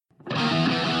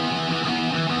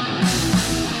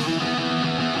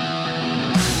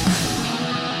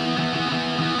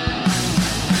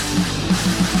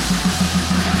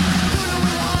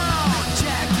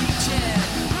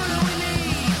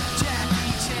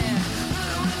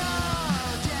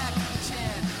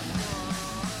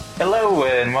Hello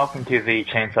and welcome to the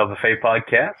Chainsaw Buffet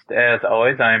podcast. As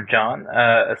always, I am John,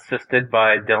 assisted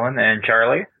by Dylan and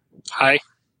Charlie. Hi.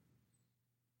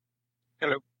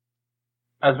 Hello.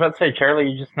 I was about to say,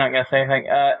 Charlie, you're just not going to say anything.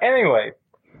 Anyway,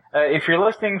 if you're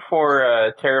listening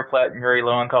for Tara Platt and Gary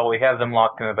Lowenthal, we have them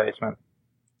locked in the basement.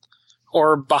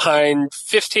 Or behind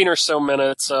 15 or so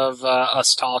minutes of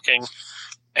us talking.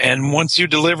 And once you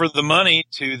deliver the money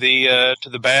to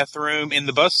the bathroom in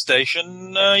the bus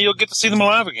station, you'll get to see them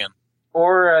alive again.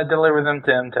 Or deliver them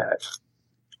to MTAC.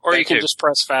 Or you can just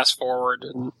press fast forward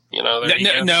and, there you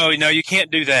go. No, you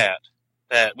can't do that.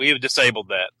 We have disabled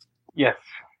that. Yes.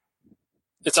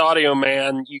 It's audio,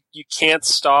 man. You can't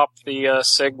stop the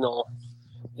signal.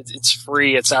 It's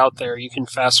free. It's out there. You can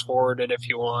fast forward it if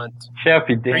you want. Shut up,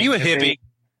 you damn Are you a hippie?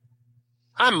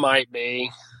 I might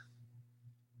be.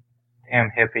 Damn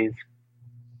hippies.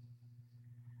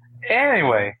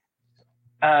 Anyway,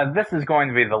 this is going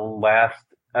to be the last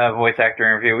voice actor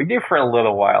interview we do for a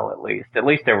little while, at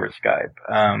least over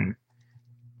Skype.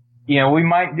 We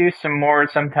might do some more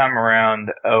sometime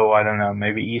around, I don't know,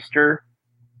 maybe Easter.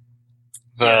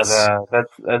 But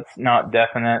that's not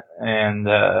definite, and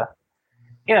but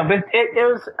it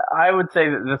was. I would say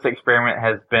that this experiment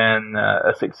has been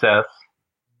a success.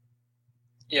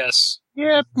 Yes.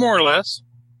 Yeah, more or less.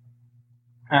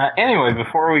 Anyway,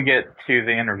 before we get to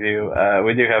the interview,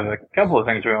 we do have a couple of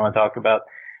things we want to talk about.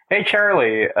 Hey,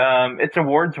 Charlie, it's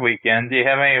awards weekend. Do you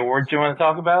have any awards you want to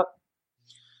talk about?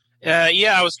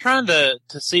 Yeah, I was trying to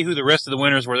see who the rest of the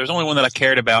winners were. There's only one that I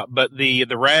cared about, but the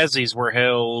Razzies were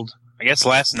held, I guess,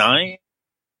 last night.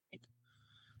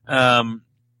 And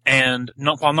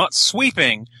while not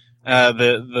sweeping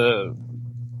the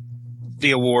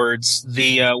awards,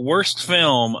 the worst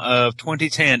film of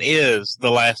 2010 is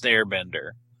The Last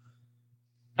Airbender.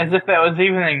 As if that was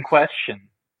even in question.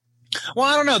 Well,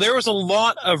 I don't know. There was a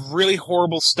lot of really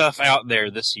horrible stuff out there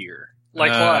this year.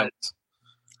 Like what?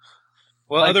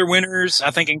 Well, other winners, I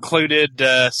think, included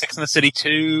Sex and the City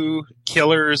 2,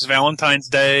 Killers, Valentine's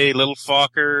Day, Little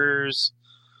Fockers.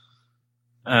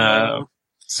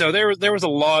 So there was a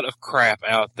lot of crap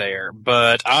out there,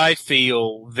 but I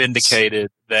feel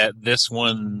vindicated that this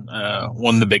one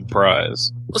won the big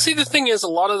prize. Well, see, the thing is, a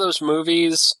lot of those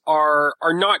movies are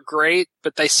not great,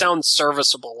 but they sound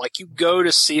serviceable. Like, you go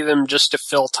to see them just to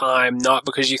fill time, not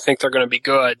because you think they're going to be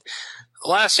good. The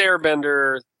Last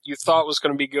Airbender, you thought was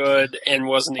going to be good and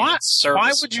wasn't even serviceable.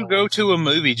 Why would you go to a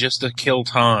movie just to kill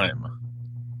time?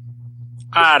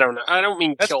 I don't know. I don't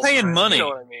mean That's kill paying time. money. You know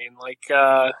what I mean? Like, You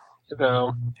I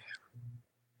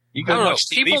go don't know. watch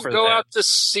TV People for go that. out to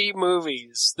see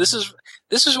movies. This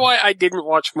is why I didn't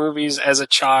watch movies as a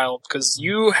child, because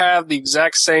you have the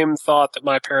exact same thought that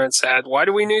my parents had. Why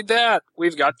do we need that?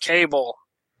 We've got cable.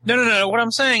 No. What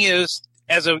I'm saying is,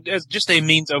 as just a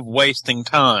means of wasting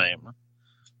time.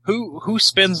 Who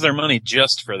spends their money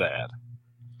just for that?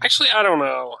 Actually, I don't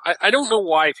know. I don't know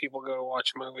why people go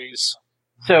watch movies.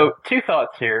 So, two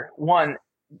thoughts here. One,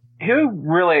 who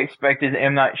really expected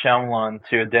M. Night Shyamalan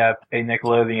to adapt a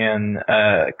Nickelodeon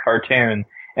cartoon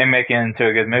and make it into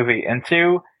a good movie? And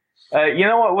two, you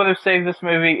know what would have saved this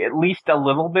movie at least a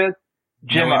little bit?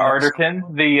 Gemma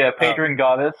Arterton, the patron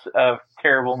goddess of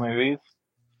terrible movies.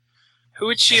 Who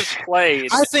would she have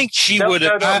played? I think she would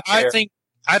have.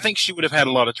 I think she would have had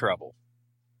a lot of trouble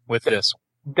with this.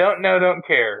 Don't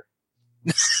care.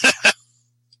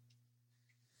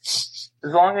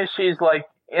 As long as she's like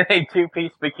in a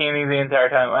two-piece bikini the entire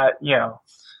time,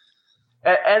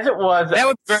 as it was. That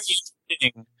would be very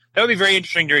interesting. That would be very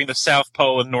interesting during the South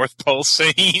Pole and North Pole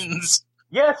scenes.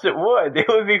 Yes, it would. It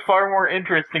would be far more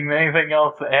interesting than anything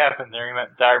else that happened during that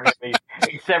entire movie,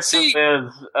 except for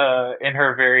Liz in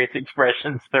her various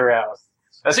expressions throughout.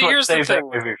 That's what saved that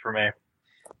movie for me.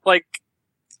 Like,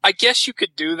 I guess you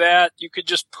could do that. You could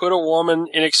just put a woman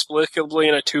inexplicably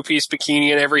in a two-piece bikini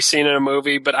in every scene in a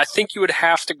movie, but I think you would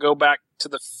have to go back to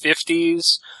the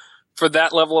 50s for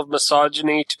that level of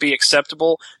misogyny to be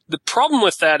acceptable. The problem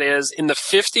with that is, in the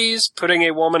 50s, putting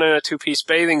a woman in a two-piece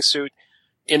bathing suit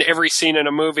in every scene in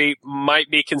a movie might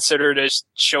be considered as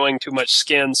showing too much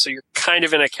skin, so you're kind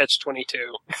of in a catch-22.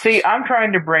 See, I'm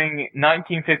trying to bring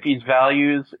 1950s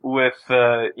values with,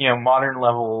 modern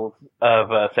levels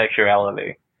of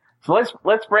sexuality. So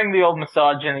let's bring the old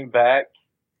misogyny back,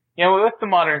 with the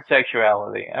modern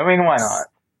sexuality. I mean, why not?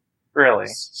 Really?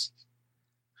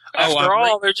 After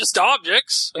all, they're just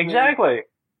objects. Exactly.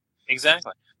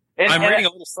 Exactly. I'm reading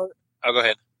a little further. Oh, go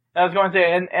ahead. I was going to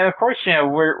say, and of course,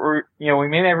 we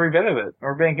mean every bit of it.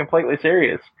 We're being completely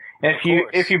serious. And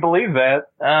if you believe that,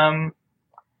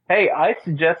 hey, I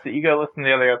suggest that you go listen to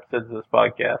the other episodes of this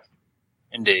podcast.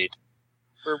 Indeed.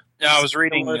 I was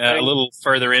reading a little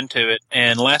further into it,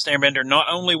 and Last Airbender, not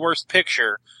only worst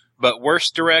picture, but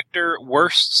worst director,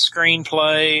 worst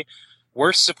screenplay,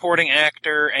 worst supporting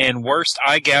actor, and worst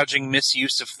eye-gouging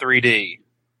misuse of 3D.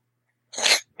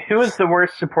 Who was the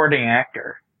worst supporting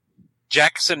actor?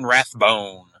 Jackson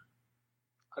Rathbone.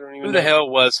 I don't even Who know. the hell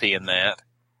was he in that?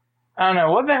 I don't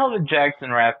know. What the hell did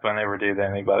Jackson Rathbone ever do to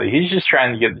anybody? He's just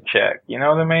trying to get the check. You know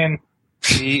what I mean?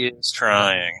 He is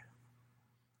trying.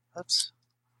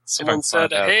 Someone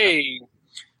said, hey,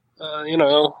 do you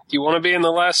want to be in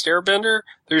The Last Airbender?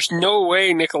 There's no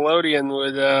way Nickelodeon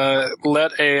would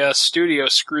let a studio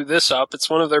screw this up. It's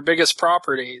one of their biggest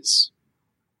properties.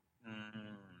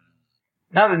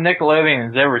 Not that Nickelodeon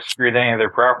has ever screwed any of their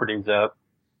properties up.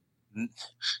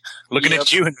 Looking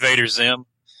at you, Invader Zim.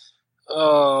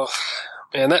 Oh,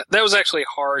 man, that was actually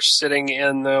harsh sitting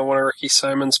in one of Ricky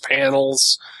Simon's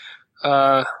panels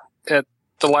at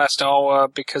the last AWA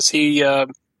because he, I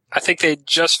think they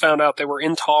just found out they were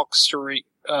in talks to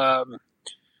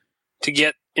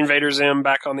get Invader Zim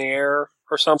back on the air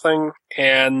or something,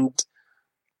 and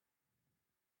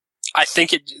I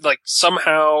think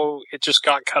somehow it just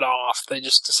got cut off. They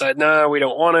just decided, no, we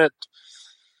don't want it.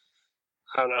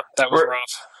 I don't know. That was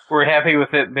rough. We're happy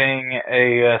with it being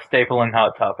a staple in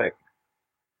Hot Topic.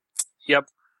 Yep.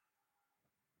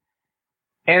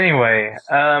 Anyway,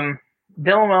 Dylan,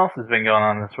 what else has been going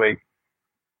on this week?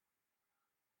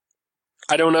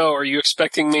 I don't know. Are you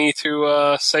expecting me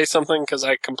to say something? Because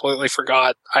I completely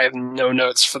forgot. I have no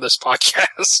notes for this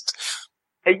podcast.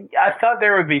 I thought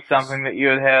there would be something that you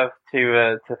would have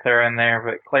to throw in there,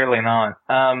 but clearly not.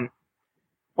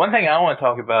 One thing I want to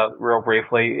talk about real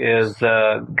briefly is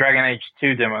Dragon Age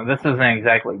 2 demo. This isn't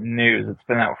exactly news. It's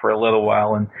been out for a little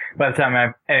while, and by the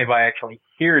time anybody actually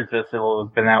hears this, it'll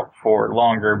have been out for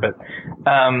longer. But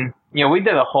we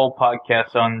did a whole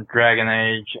podcast on Dragon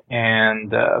Age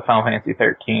and Final Fantasy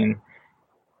 13.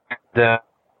 And,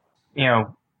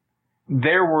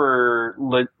 there were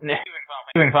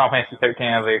leaving Final Fantasy 13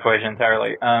 out of the equation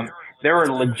entirely. There were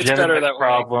legitimate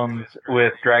problems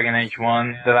with Dragon Age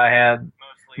 1 that I had.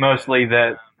 Mostly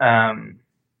that,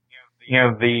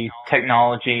 the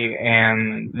technology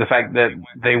and the fact that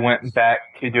they went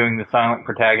back to doing the silent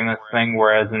protagonist thing,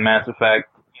 whereas in Mass Effect,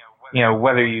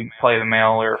 whether you play the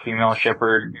male or female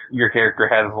Shepard, your character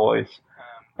had a voice.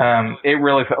 It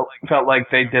really felt like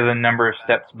they did a number of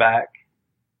steps back.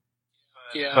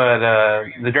 Yeah. But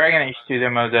the Dragon Age 2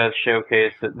 demo does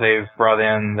showcase that they've brought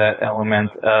in that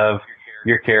element of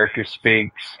your character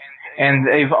speaks. And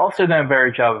they've also done a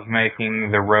better job of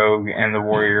making the rogue and the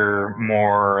warrior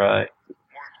more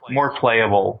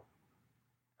playable,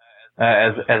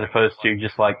 as opposed to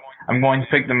just like, I'm going to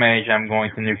pick the mage, I'm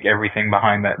going to nuke everything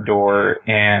behind that door,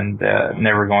 and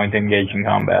never going to engage in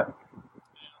combat.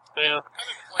 Yeah.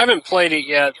 I haven't played it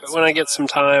yet, but when I get some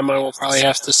time, I will probably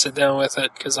have to sit down with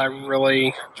it, because I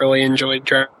really, really enjoyed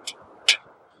Dragon.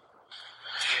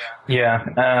 Yeah,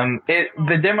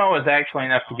 the demo was actually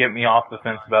enough to get me off the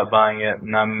fence about buying it,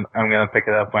 and I'm gonna pick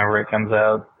it up whenever it comes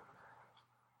out.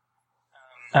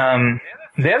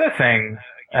 The other thing,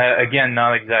 again,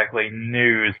 not exactly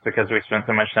news because we spent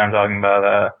so much time talking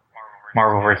about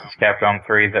Marvel vs. Capcom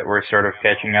 3 that we're sort of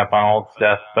catching up on old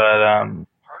stuff, but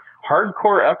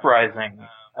Hardcore Uprising,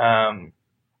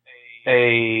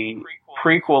 a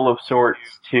prequel of sorts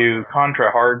to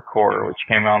Contra Hardcore, which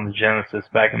came out on the Genesis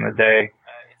back in the day.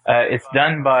 It's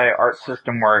done by Arc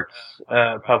System Works,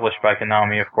 published by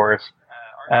Konami, of course.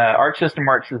 Arc System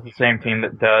Works is the same team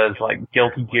that does like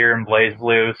Guilty Gear and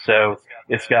BlazBlue, so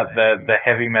it's got the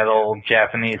heavy metal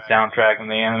Japanese soundtrack and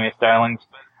the anime stylings.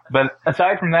 But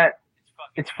aside from that,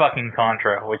 it's fucking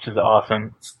Contra, which is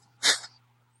awesome.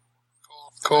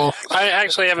 Cool. I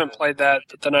actually haven't played that,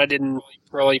 but then I didn't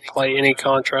really play any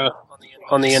Contra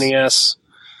on the NES.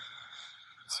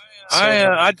 So,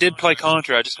 I did play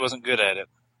Contra, I just wasn't good at it.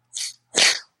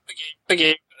 The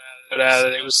game, but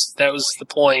that was the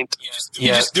point. You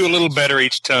just do a little better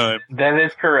each time. That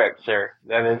is correct, sir.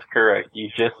 That is correct. You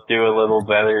just do a little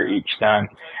better each time.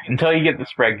 Until you get the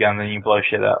spread gun, then you blow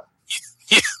shit up.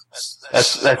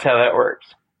 That's how that works.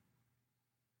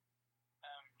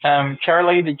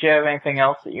 Charlie, did you have anything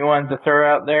else that you wanted to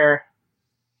throw out there?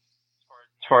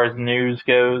 As far as news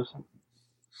goes?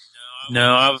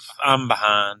 No, I'm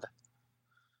behind.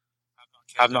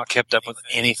 I've not kept up with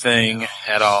anything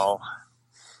at all.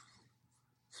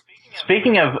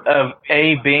 Speaking of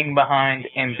A, being behind,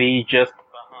 and B, just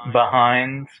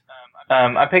behind,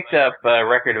 I picked up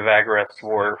Record of Agarest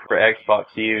War for Xbox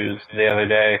used the other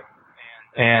day,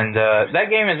 and that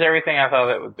game is everything I thought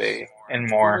it would be, and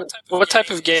more. What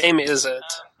type of game is it?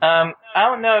 I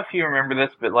don't know if you remember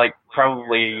this, but like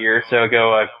probably a year or so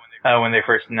ago, when they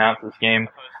first announced this game,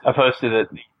 I posted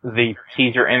the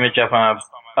teaser image up on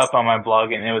my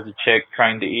blog, and it was a chick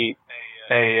trying to eat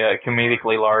a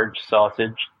comedically large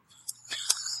sausage.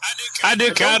 I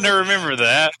do kind of remember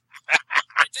that.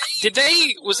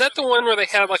 Was that the one where they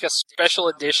had like a special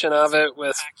edition of it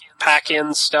with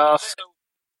pack-in stuff?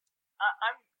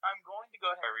 I'm going to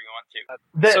go ahead wherever you want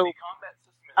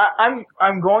to.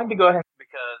 I'm going to go ahead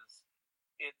because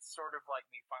it's sort of like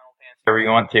the Final Fantasy wherever you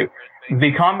want to.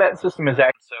 The combat system is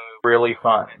actually really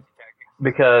fun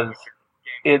because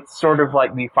it's sort of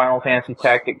like the Final Fantasy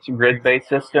Tactics grid-based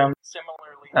system.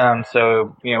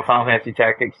 So, Final Fantasy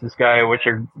Tactics is which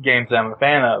are games I'm a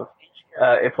fan of.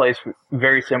 It plays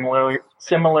very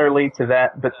similarly to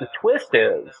that, but the twist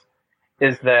is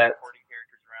that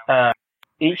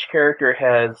each character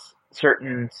has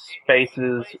certain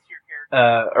spaces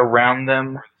around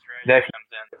them that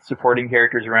supporting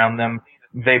characters around them,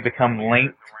 they become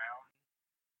linked.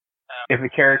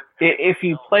 If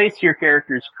you place your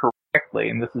characters correctly,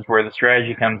 and this is where the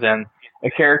strategy comes in, a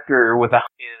character with a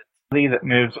ability that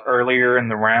moves earlier in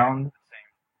the round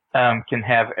can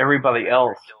have everybody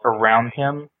else around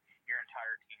him,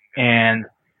 and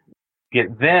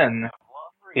then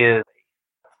is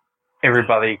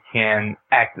everybody can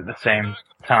act at the same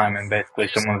time, and basically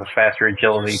someone with a faster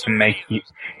agility can make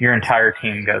your entire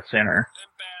team go sooner.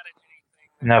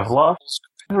 And I've lost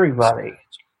everybody.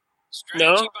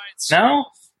 No? No?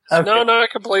 Okay. No, not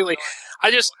completely.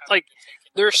 I just,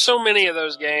 there's so many of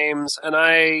those games, and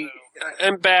I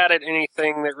am bad at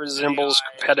anything that resembles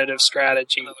competitive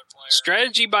strategy.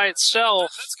 Strategy by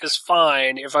itself is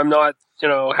fine if I'm not,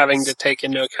 having to take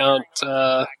into account,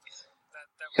 an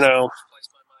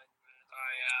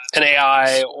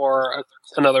AI or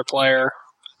another player.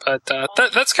 But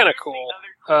that's kind of cool.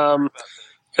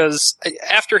 Because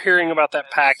after hearing about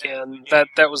that pack-in,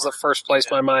 that was the first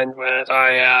place my mind went.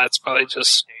 It's probably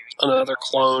just another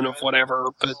clone of whatever.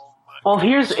 But well,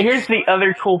 here's the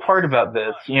other cool part about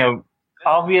this.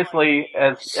 Obviously,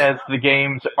 as the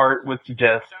game's art would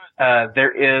suggest,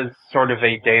 there is sort of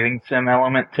a dating sim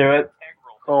element to it.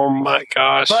 Oh my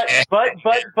gosh! But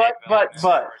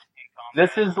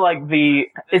this is like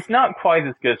it's not quite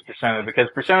as good as Persona, because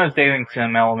Persona's dating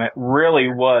sim element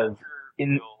really was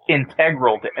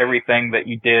integral to everything that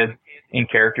you did in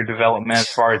character development as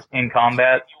far as in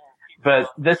combat.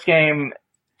 But this game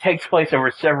takes place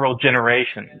over several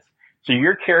generations. So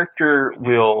your character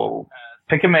will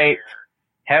pick a mate,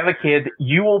 have a kid,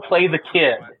 you will play the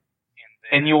kid,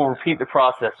 and you will repeat the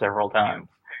process several times.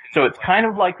 So it's kind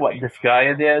of like what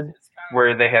Disgaea did,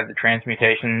 where they had the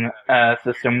transmutation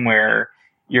system where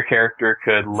your character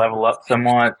could level up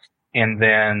somewhat and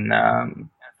then,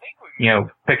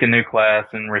 pick a new class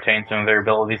and retain some of their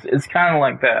abilities. It's kind of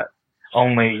like that.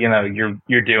 Only,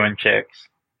 you're doing chicks.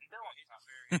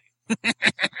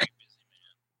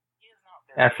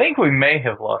 I think we may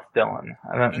have lost Dylan.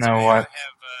 I don't know what.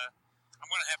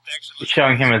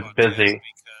 Showing him as busy.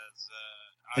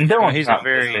 And Dylan's he's not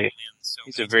very busy.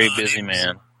 He's a very busy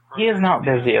man. He is not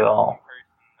busy at all.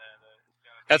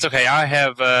 That's okay.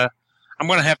 I'm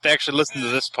going to have to actually listen to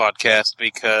this podcast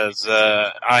because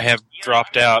I have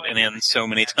dropped out and in so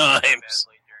many times.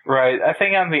 Right. I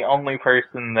think I'm the only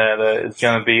person that is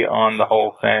going to be on the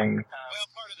whole thing.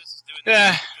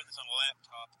 Yeah.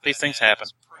 These things happen.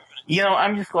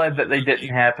 I'm just glad that they didn't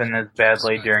happen as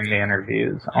badly during the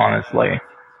interviews, honestly.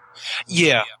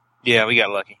 Yeah. Yeah, we got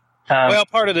lucky. Well,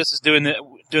 part of this is doing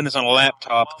this on a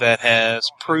laptop that has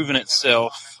proven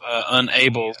itself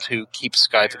unable to keep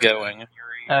Skype going.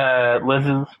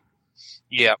 Liz's?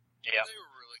 Yeah.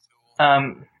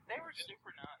 Yeah.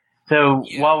 So,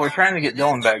 while we're trying to get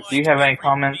Dylan back, do you have any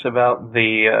comments about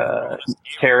the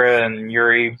Tara and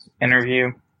Yuri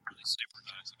interview?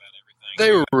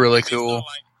 They were really cool.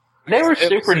 They were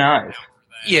super nice.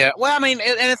 Yeah, well, and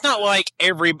it's not like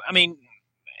if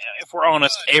we're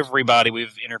honest, everybody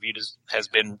we've interviewed has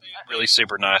been really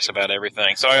super nice about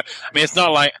everything. So, it's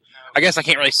not like, I guess I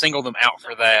can't really single them out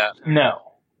for that. No.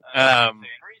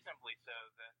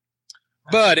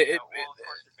 But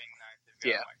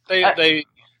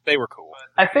they were cool.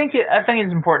 I think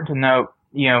it's important to note,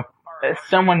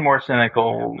 someone more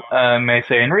cynical may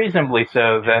say, and reasonably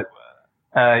so, that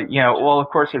well, of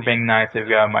course they're being nice, they've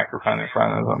got a microphone in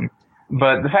front of them.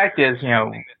 But the fact is,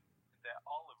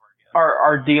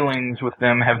 our dealings with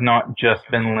them have not just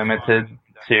been limited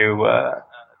to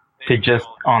just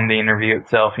on the interview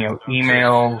itself,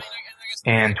 emails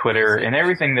and Twitter and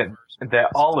everything that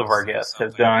all of our guests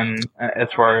have done as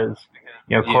far as,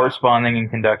 corresponding and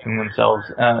conducting themselves.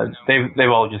 They've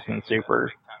all just been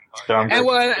super. So I'm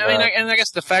and I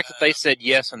guess the fact that they said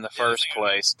yes in the first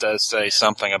place does say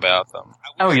something about them.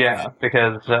 Oh yeah,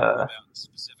 because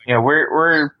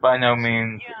we're by no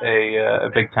means a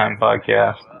big time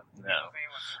podcast.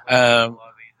 No.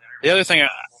 The other thing,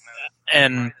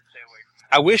 and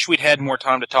I wish we'd had more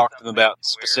time to talk to them about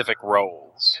specific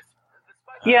roles.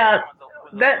 Yeah,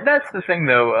 that's the thing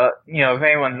though. If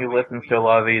anyone who listens to a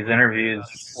lot of these interviews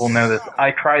will know this,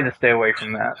 I try to stay away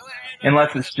from that,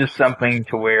 unless it's just something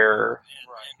to where.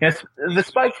 The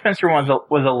Spike Spencer one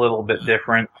was a little bit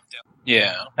different.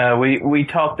 Yeah. We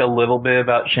talked a little bit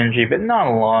about Shinji, but not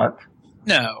a lot.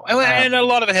 No, and a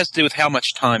lot of it has to do with how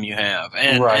much time you have,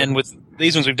 and with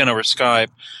these ones we've done over Skype,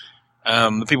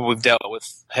 the people we've dealt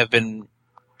with have been,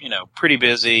 pretty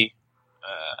busy.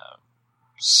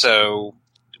 So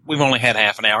we've only had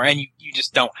half an hour, and you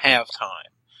just don't have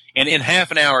time. And in half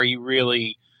an hour, you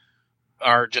really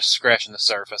are just scratching the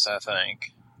surface, I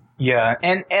think. Yeah,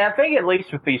 and I think at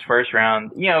least with these first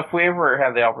round, if we ever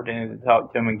have the opportunity to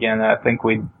talk to them again, I think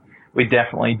we'd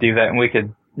definitely do that, and we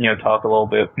could, talk a little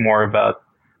bit more about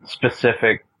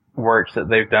specific works that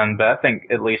they've done. But I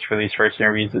think at least for these first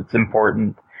interviews, it's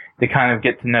important to kind of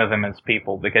get to know them as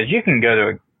people, because you can go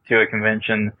to a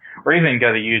convention or even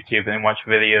go to YouTube and watch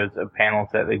videos of panels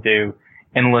that they do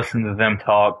and listen to them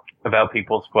talk about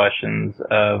people's questions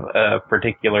of a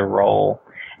particular role.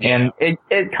 And it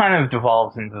kind of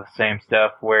devolves into the same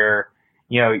stuff where,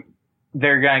 they're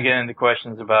going to get into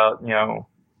questions about,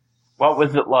 what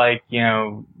was it like,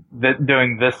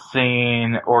 doing this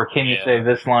scene, or can you say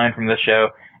this line from this show?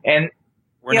 And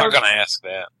we're not going to ask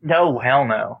that. No, hell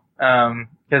no.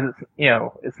 Cause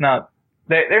it's not,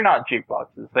 they're not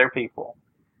jukeboxes, they're people.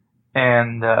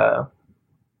 And, the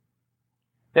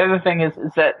other thing is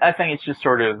that I think it's just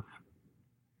sort of,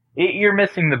 you're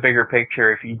missing the bigger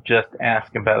picture if you just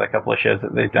ask about a couple of shows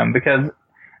that they've done, because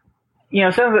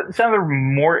some of the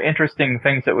more interesting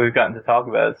things that we've gotten to talk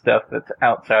about is stuff that's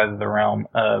outside of the realm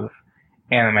of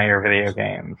anime or video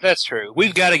games. That's true.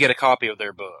 We've got to get a copy of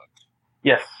their book.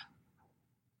 Yes.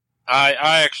 I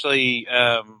actually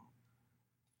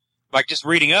like just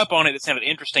reading up on it. It sounded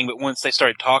interesting, but once they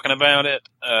started talking about it,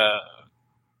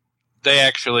 they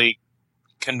actually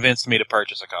convinced me to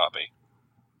purchase a copy.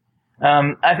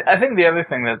 I think the other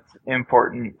thing that's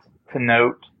important to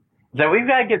note is that we've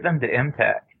got to get them to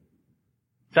MTAC.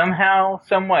 Somehow,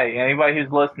 some way, anybody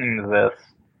who's listening to this,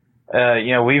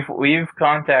 we've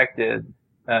contacted,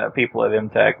 people at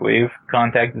MTAC. We've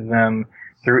contacted them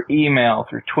through email,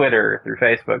 through Twitter, through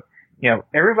Facebook.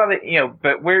 Everybody,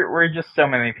 but we're just so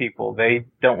many people. They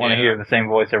don't want to hear the same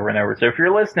voice over and over. So if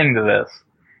you're listening to this,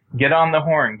 get on the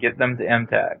horn, get them to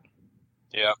MTAC.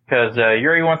 Yeah. Cause,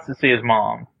 Yuri wants to see his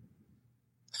mom.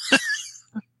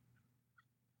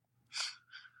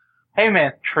 Hey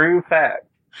man, true fact.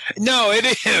 No, it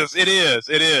is. It is.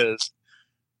 It is.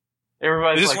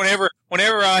 Everybody's just like,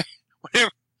 whenever I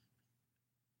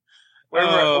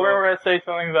say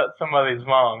something about somebody's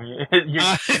mom,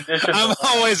 I'm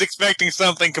always expecting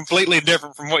something completely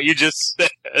different from what you just said.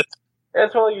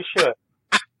 That's all you should.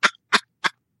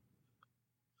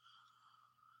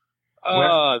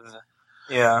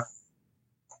 Yeah.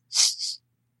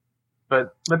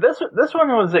 But this one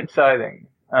was exciting.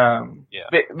 I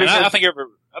think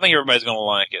everybody's going to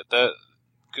like it.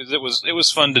 Because it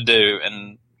was fun to do,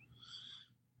 and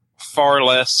far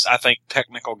less, I think,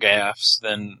 technical gaffes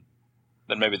than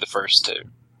maybe the first two.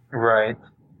 Right.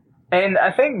 And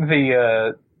I think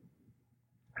the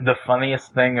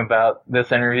funniest thing about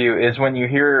this interview is when you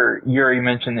hear Yuri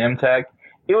mention MTAC,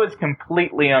 it was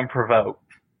completely unprovoked.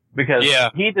 Because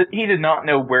he did not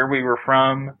know where we were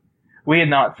from. We had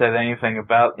not said anything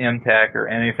about MTAC or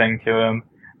anything to him.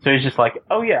 So he's just like,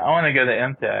 oh yeah, I want to go to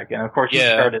MTAC. And of course he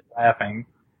started laughing.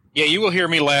 Yeah, you will hear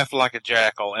me laugh like a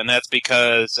jackal. And that's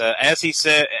because, as he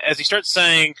starts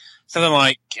saying something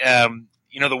like,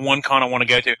 the one con I want to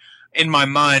go to, in my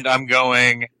mind I'm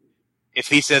going, if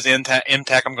he says MTAC,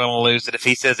 I'm going to lose it. If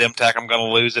he says MTAC, I'm going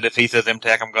to lose it. If he says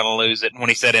MTAC, I'm going to lose it. And when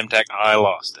he said MTAC, I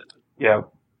lost it. Yeah.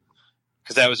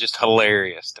 Because that was just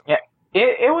hilarious to me. Yeah.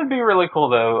 It would be really cool,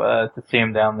 though, to see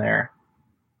him down there.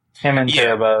 Him and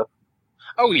Tara.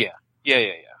 Oh, yeah.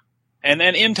 Yeah. And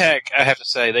MTAC, I have to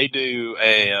say, they do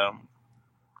a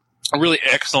really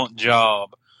excellent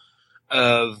job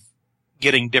of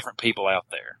getting different people out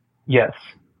there. Yes.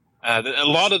 A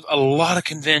lot of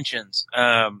conventions.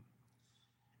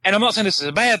 And I'm not saying this is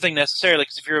a bad thing necessarily,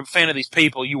 because if you're a fan of these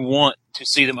people, you want to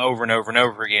see them over and over and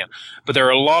over again. But there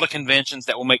are a lot of conventions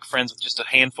that will make friends with just a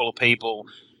handful of people,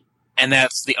 and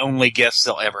that's the only guests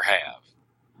they'll ever have.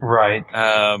 Right.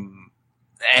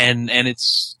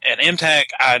 it's at MTAC.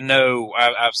 I know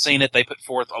I've seen it. They put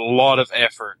forth a lot of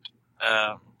effort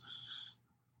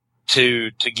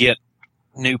to get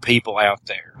new people out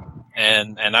there,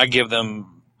 and I give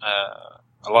them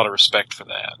a lot of respect for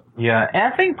that. Yeah,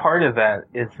 and I think part of that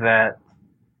is that,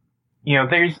 you know,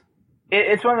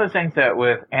 it's one of those things that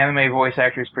with anime voice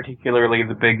actors, particularly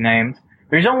the big names,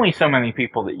 there's only so many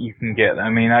people that you can get. I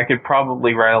mean, I could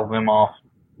probably rattle them off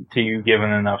to you given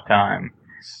enough time.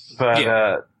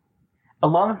 But, a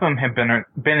lot of them have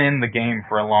been in the game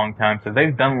for a long time, so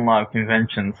they've done a lot of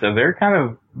conventions, so they're kind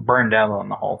of burned out on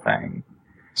the whole thing.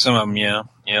 Some of them, yeah.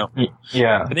 Yeah.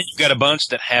 But then you've got a bunch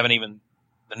that haven't even,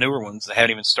 the newer ones that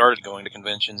haven't even started going to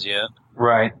conventions yet.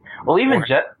 Right. Well, even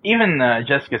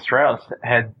Jessica Strauss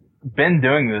had been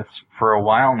doing this for a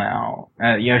while now.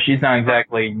 You know, she's not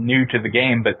exactly new to the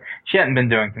game, but she hadn't been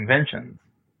doing conventions.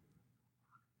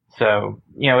 So,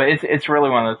 you know, it's really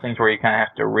one of those things where you kind of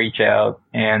have to reach out,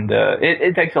 and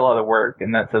it takes a lot of work,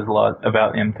 and that says a lot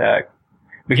about MTAC.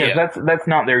 Because that's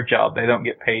not their job. They don't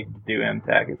get paid to do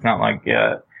MTAC. It's not like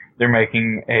they're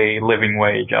making a living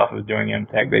wage off of doing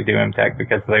MTAC. They do MTAC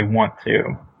because they want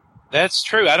to. That's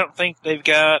true. I don't think they've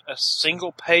got a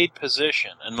single paid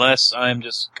position unless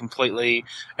unless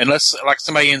like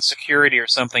somebody in security or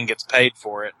something gets paid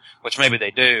for it, which maybe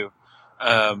they do.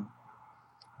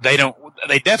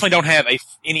 They definitely don't have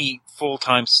any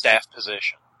full-time staff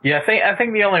position. Yeah, I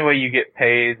think the only way you get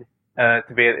paid to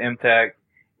be at MTAC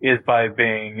is by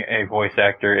being a voice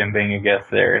actor and being a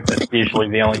guest there. That's usually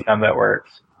the only time that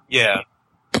works. Yeah.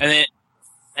 And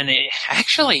it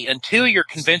actually, until your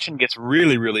convention gets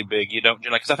really, really big, you don't,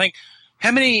 because I think,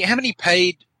 how many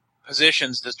paid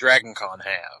positions does DragonCon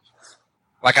have?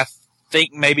 Like, I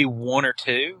think maybe one or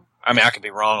two. I mean, I could be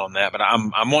wrong on that, but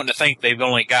I'm wanting to think they've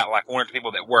only got like one or two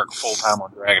people that work full time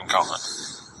on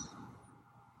DragonCon.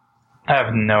 I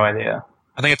have no idea.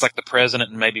 I think it's like the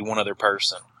president and maybe one other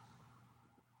person.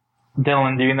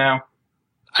 Dylan, do you know?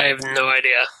 I have no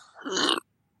idea.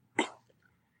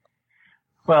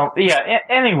 Well, yeah,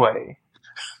 anyway.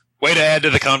 Way to add to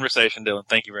the conversation, Dylan.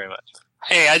 Thank you very much.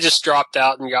 Hey, I just dropped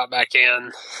out and got back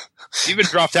in. You've been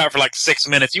dropped out for like 6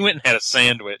 minutes. You went and had a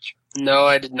sandwich. No,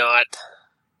 I did not.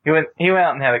 He went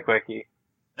out and had a quickie.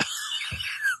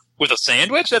 With a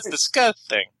sandwich? That's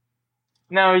disgusting.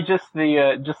 No, just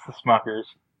the Smuckers.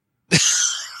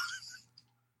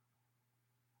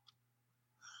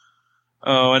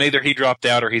 Oh, and either he dropped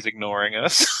out or he's ignoring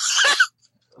us.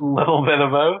 A little bit of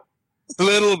both? A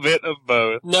little bit of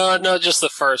both. No, just the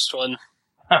first one.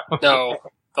 No,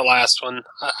 the last one.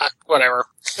 Whatever.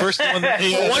 First one.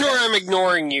 The one where I'm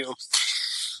ignoring you.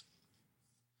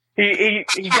 He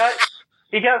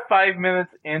got 5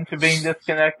 minutes into being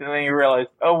disconnected, and then he realized,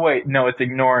 oh wait, no, it's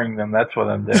ignoring them. That's what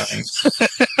I'm doing.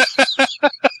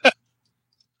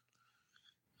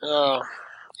 Oh.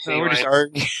 So we're just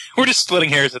arguing. We're just splitting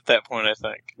hairs at that point, I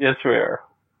think. Yes, we are.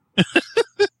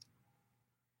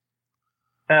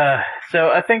 So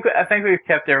I think we've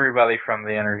kept everybody from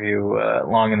the interview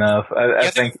long enough. I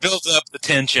think built up the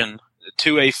tension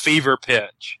to a fever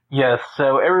pitch. Yes.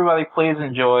 So everybody, please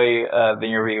enjoy the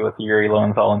interview with Yuri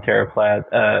Lowenthal and Tara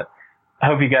Platt. I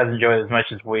hope you guys enjoyed it as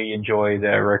much as we enjoyed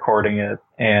recording it.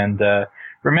 And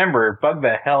remember, bug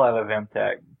the hell out of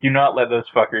MTAC. Do not let those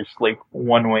fuckers sleep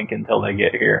one wink until they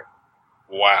get here.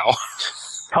 Wow.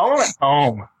 Call them at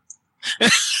home.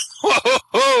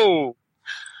 Whoa!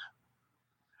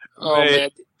 Oh,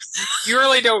 man. You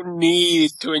really don't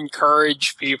need to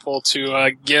encourage people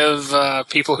to give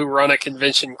people who run a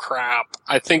convention crap.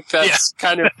 I think that's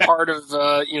kind of part of,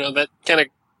 that kind of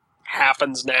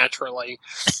happens naturally.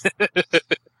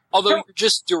 Although you're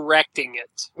just directing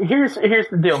it. Here's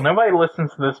the deal. Nobody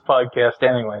listens to this podcast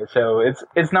anyway, so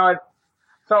it's not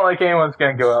like anyone's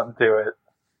going to go out and do it.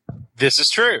 This is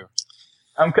true.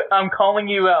 I'm calling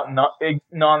you out,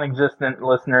 non-existent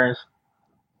listeners.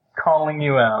 Calling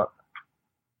you out.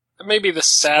 That may be the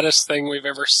saddest thing we've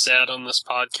ever said on this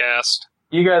podcast.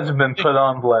 You guys have been put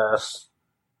on blast.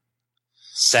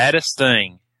 Saddest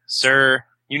thing, sir.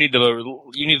 You need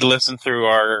to listen through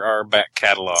our back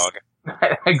catalog.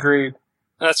 Agreed.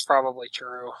 That's probably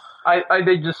true. I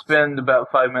did just spend about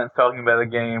 5 minutes talking about a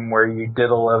game where you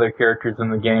diddle other characters in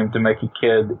the game to make a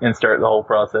kid and start the whole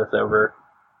process over.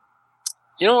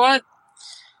 You know what?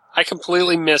 I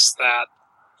completely missed that.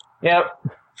 Yep.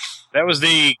 That was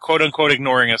the quote-unquote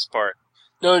ignoring us part.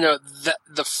 No.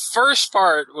 The first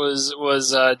part was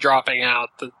dropping out.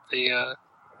 The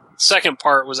second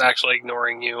part was actually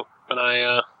ignoring you. But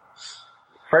I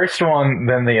first one,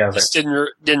 then the other. Just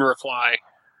didn't reply.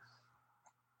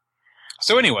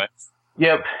 So anyway.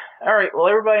 Yep. All right. Well,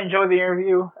 everybody enjoy the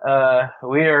interview.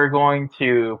 We are going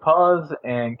to pause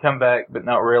and come back, but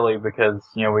not really because,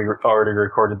 we already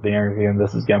recorded the interview and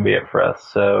this is going to be it for us.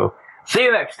 So, see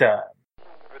you next time.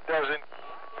 It doesn't.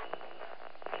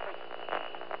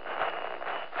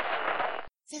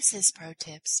 This is Pro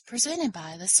Tips, presented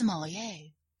by the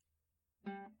Sommelier.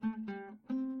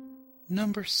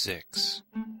 Number 6.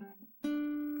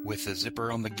 With the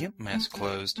zipper on the GIMP mask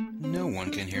closed, no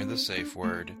one can hear the safe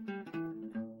word.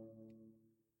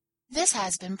 This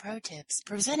has been Pro Tips,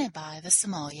 presented by the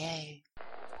Sommelier.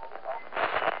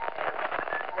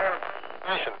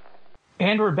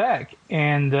 And we're back.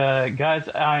 And, guys,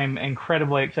 I'm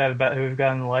incredibly excited about who we've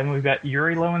got on the line. We've got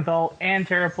Yuri Lowenthal and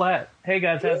Tara Platt. Hey,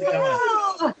 guys, how's it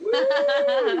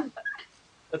going?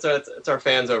 That's our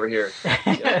fans over here.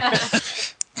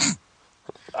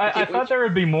 I thought there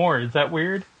would be more. Is that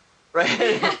weird?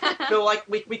 Right? No, like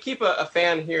we keep a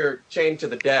fan here chained to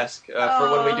the desk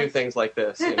for when we do things like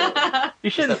this. You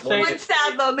shouldn't say one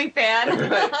sad, lonely fan.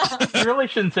 Right. You really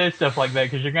shouldn't say stuff like that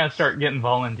because you're going to start getting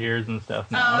volunteers and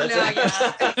stuff now. Oh, no,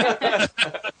 yeah.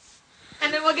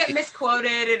 And then we'll get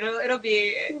misquoted. It'll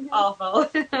be awful.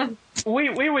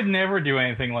 We would never do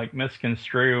anything like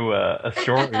misconstrue a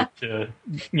story to,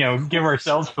 give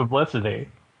ourselves publicity.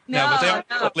 No, but they're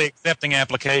probably accepting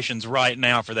applications right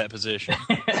now for that position.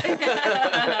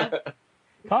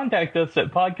 Contact us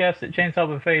at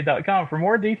podcast@chainsawbuffet.com for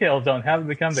more details on how to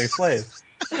become their slave.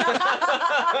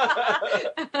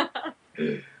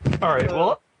 All right,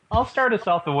 well, I'll start us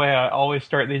off the way I always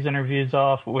start these interviews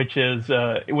off, which is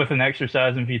with an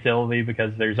exercise in futility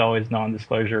because there's always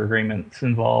non-disclosure agreements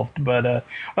involved. But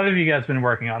what have you guys been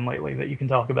working on lately that you can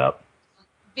talk about?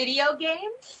 Video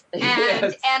games and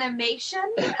Yes. animation.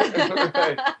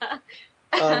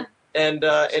 Right. And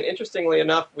interestingly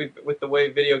enough, with the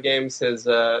way video games has,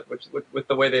 with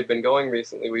the way they've been going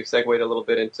recently, we've segued a little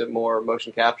bit into more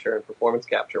motion capture and performance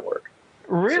capture work.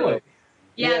 Really? So,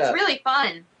 Yeah, it's really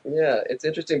fun. Yeah, it's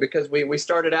interesting because we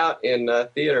started out in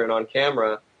theater and on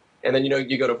camera, and then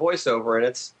you go to voiceover, and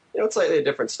it's slightly a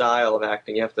different style of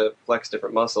acting. You have to flex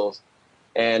different muscles,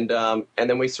 and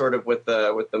then we sort of with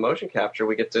the motion capture,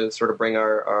 we get to sort of bring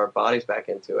our bodies back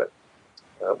into it,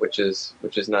 which is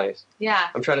nice. Yeah.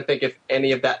 I'm trying to think if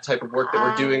any of that type of work that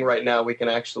we're doing right now we can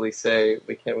actually say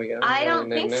we can. I don't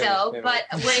think so, but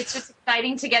it's just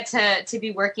exciting to get to be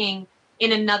working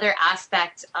in another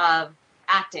aspect of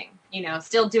acting.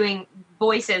 Still doing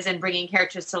voices and bringing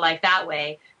characters to life that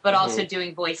way, but also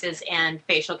doing voices and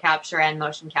facial capture and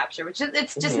motion capture, which is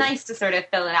it's just nice to sort of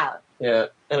fill it out. Yeah,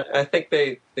 and I think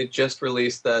they just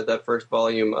released that first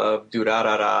volume of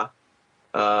Durarara,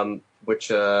 which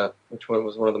one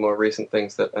was one of the more recent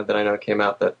things that I know came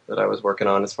out that I was working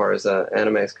on as far as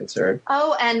anime is concerned.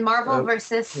 Oh, and Marvel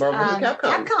versus Capcom.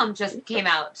 Capcom just came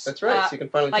out. That's right. So you can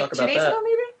finally like talk 2 about days that. ago,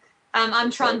 maybe. I'm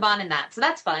Tron Bon in that, so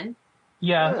that's fun.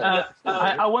 Yeah,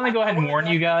 I want to go ahead and warn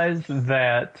you guys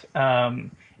that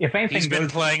if anything He's been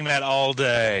playing that all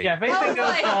day. Yeah, if anything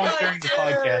goes wrong during the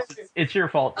podcast, it's your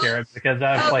fault, Tara, because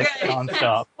I've played it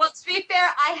nonstop. Well, to be fair,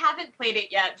 I haven't played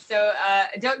it yet, so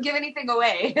don't give anything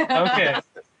away. Okay.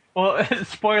 Well,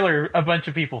 spoiler, a bunch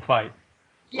of people fight.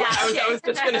 Yeah, I was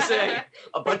just going to say,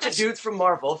 a bunch of dudes from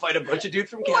Marvel fight a bunch of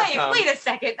dudes from Capcom. Wait a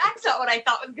second. That's not what I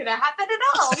thought was going to happen at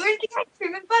all. Where's the ice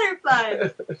cream and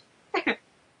butterflies?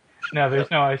 No,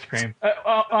 there's no ice cream.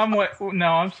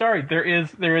 No, I'm sorry. There is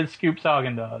Scoop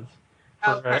Haagen-Dazs.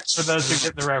 For those who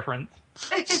get the reference.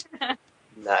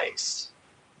 Nice.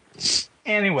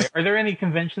 Anyway, are there any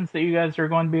conventions that you guys are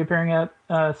going to be appearing at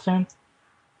soon?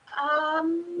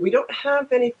 We don't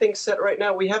have anything set right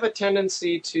now. We have a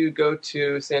tendency to go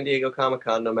to San Diego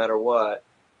Comic-Con no matter what.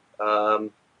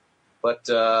 But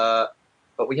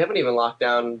we haven't even locked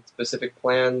down specific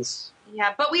plans.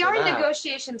 Yeah, but we are in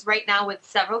negotiations right now with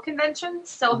several conventions,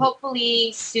 so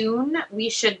hopefully soon we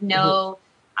should know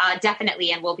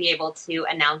definitely, and we'll be able to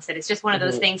announce it. It's just one of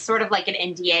those things, sort of like an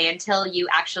NDA, until you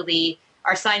actually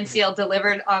are signed, sealed,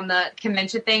 delivered on the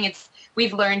convention thing.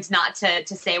 We've learned not to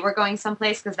say we're going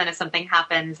someplace, because then if something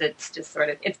happens, it's just sort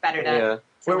of, it's better to... Yeah.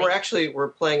 We're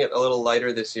playing it a little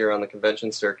lighter this year on the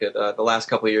convention circuit. The last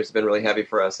couple of years have been really heavy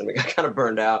for us, and we got kind of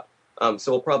burned out.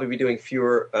 So we'll probably be doing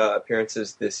fewer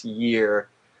appearances this year.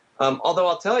 Although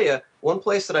I'll tell you, one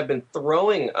place that I've been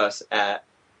throwing us at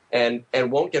and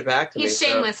won't get back to me. He's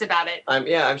shameless about it. I'm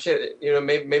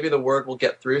maybe the word will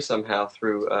get through somehow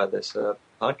through this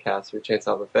podcast through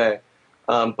Chainsaw Buffet.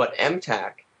 But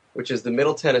MTAC, which is the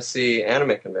Middle Tennessee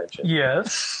Anime Convention.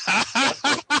 Yes.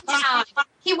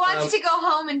 He wants to go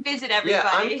home and visit everybody.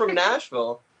 Yeah, I'm from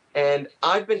Nashville, and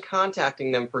I've been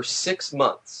contacting them for 6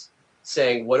 months,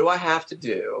 saying, what do I have to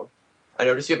do? I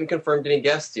noticed you haven't confirmed any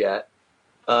guests yet.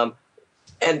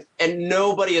 And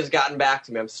nobody has gotten back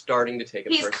to me. I'm starting to take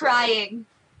it He's personally. crying.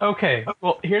 Okay,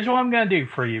 well, here's what I'm going to do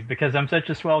for you, because I'm such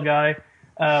a swell guy.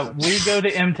 We go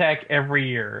to MTAC every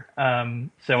year,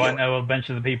 so I know a bunch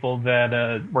of the people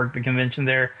that work the convention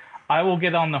there. I will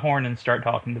get on the horn and start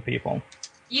talking to people.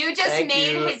 You just Thank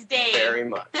made you his day. very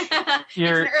much. It's an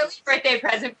early birthday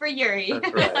present for Yuri.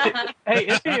 That's right. Hey,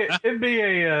 it'd be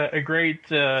a great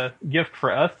gift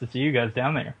for us to see you guys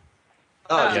down there.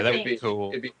 Oh, Yeah, that would thanks. be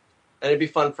cool. It'd be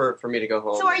fun for me to go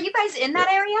home. So are you guys in that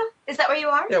area? Is that where you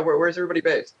are? Yeah, where's everybody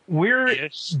based? We're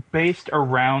Yes. based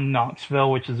around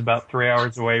Knoxville, which is about 3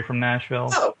 hours away from Nashville.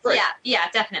 Oh, great. Yeah,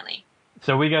 definitely.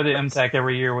 So we go to MTAC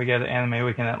every year. We go to Anime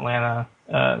Week in Atlanta,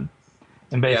 and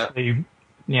basically,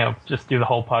 just do the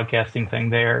whole podcasting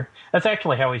thing there. That's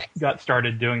actually how we got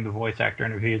started doing the voice actor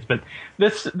interviews. But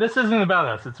this isn't about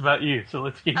us; it's about you. So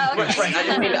let's keep. Oh, okay. Right.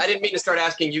 I didn't mean to start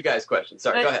asking you guys questions.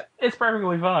 Sorry, go ahead. It's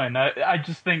perfectly fine. I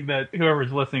just think that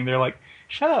whoever's listening, they're like,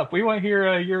 "Shut up! We want to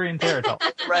hear Yuri and Tara talk."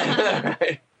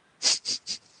 Right.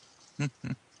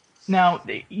 Now,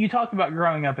 you talked about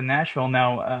growing up in Nashville.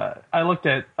 Now, I looked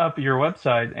up your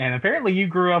website, and apparently you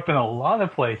grew up in a lot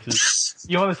of places.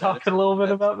 You want to talk a little bit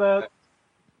about that?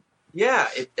 Yeah,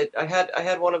 I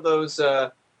had one of those.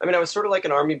 I was sort of like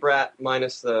an army brat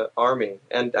minus the army,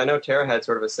 and I know Tara had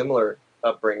sort of a similar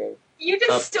upbringing. You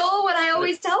just stole what I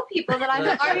always tell people, that I'm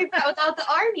an army brat without the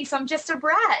army, so I'm just a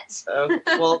brat.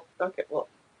 Well, okay, well,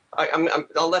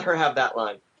 I'll let her have that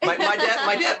line. My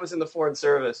dad was in the Foreign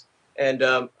Service, and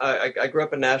I grew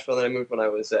up in Nashville, and I moved when I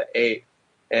was 8,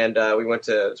 and we went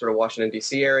to sort of Washington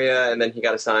D.C. area, and then he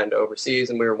got assigned overseas,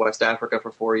 and we were in West Africa for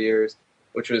 4 years,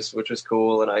 which was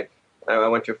cool, and I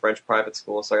went to a French private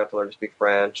school, so I got to learn to speak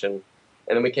French, and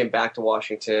then we came back to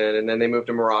Washington, and then they moved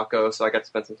to Morocco, so I got to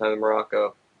spend some time in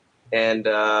Morocco. And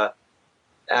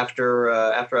after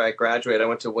I graduated, I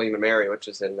went to William & Mary, which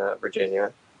is in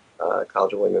Virginia,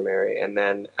 College of William & Mary. And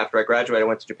then after I graduated, I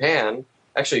went to Japan.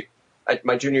 Actually,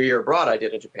 my junior year abroad, I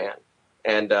did in Japan.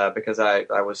 And because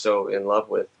I was so in love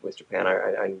with Japan,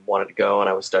 I wanted to go, and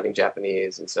I was studying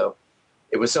Japanese. And so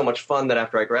it was so much fun that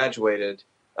after I graduated,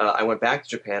 I went back to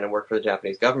Japan and worked for the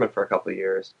Japanese government for a couple of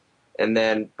years. And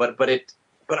then, but I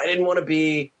didn't want to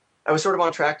be. I was sort of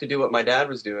on track to do what my dad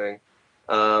was doing,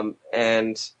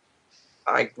 and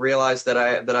I realized that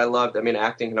I loved. I mean,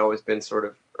 acting had always been sort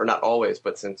of, or not always,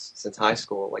 but since high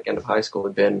school, like end of high school,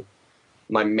 had been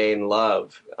my main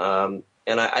love. And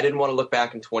I didn't want to look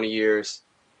back in 20 years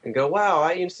and go, wow,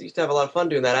 I used to have a lot of fun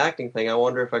doing that acting thing. I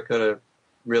wonder if I could have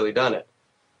really done it.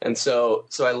 And so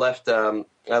I left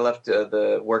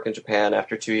the work in Japan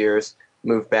after 2 years,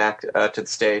 moved back to the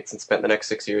States, and spent the next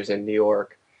 6 years in New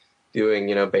York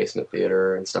doing, basement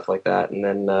theater and stuff like that. And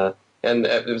then and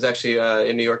it was actually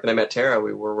in New York that I met Tara.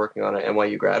 We were working on an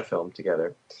NYU grad film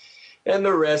together. And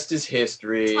the rest is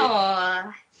history.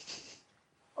 Aww.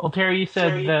 Well, Tara, you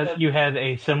said that you had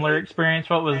a similar experience.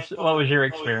 What was your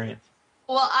experience?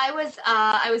 Well,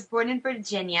 I was born in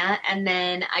Virginia, and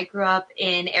then I grew up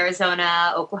in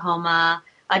Arizona, Oklahoma,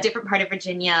 a different part of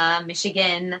Virginia,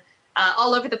 Michigan,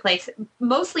 all over the place,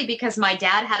 mostly because my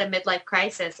dad had a midlife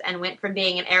crisis and went from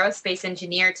being an aerospace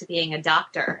engineer to being a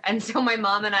doctor. And so my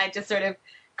mom and I just sort of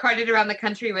carted around the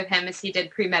country with him as he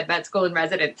did pre-med, med school, and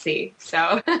residency.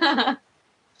 So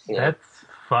That's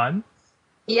fun.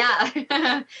 yeah.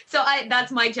 So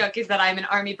that's my joke, is that I'm an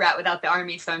army brat without the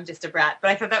army, so I'm just a brat.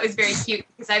 But I thought that was very cute,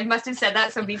 because I must have said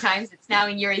that so many times. It's now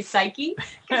in Yuri's psyche,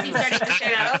 because he started to say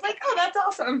that. I was like, oh, that's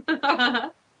awesome.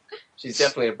 She's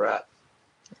definitely a brat.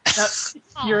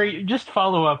 Yuri, just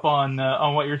follow up on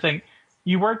what you're saying.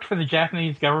 You worked for the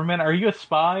Japanese government. Are you a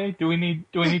spy? Do we need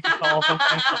to call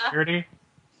Homeland Security?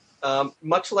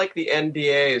 Much like the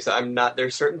NDAs, I'm not.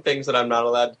 There's certain things that I'm not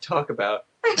allowed to talk about.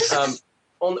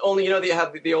 Only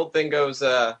the old thing goes.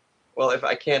 Well, if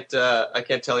I can't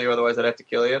tell you, otherwise I'd have to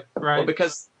kill you. Right. Well,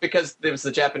 because it was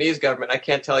the Japanese government, I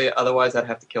can't tell you, otherwise I'd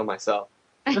have to kill myself.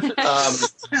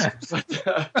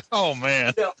 Oh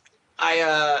man.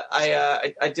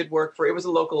 I did work for. It was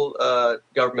a local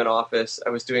government office.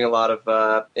 I was doing a lot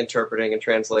of interpreting and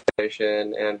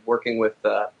translation, and working with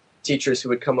teachers who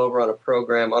would come over on a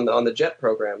program on the JET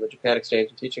program, the Japan Exchange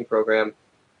and Teaching Program,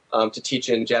 to teach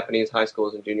in Japanese high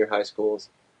schools and junior high schools,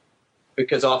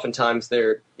 because oftentimes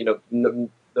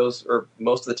those, or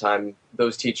most of the time,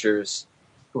 those teachers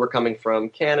who were coming from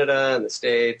Canada and the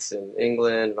States and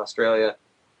England and Australia,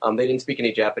 they didn't speak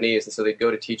any Japanese, and so they'd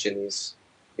go to teach in these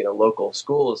local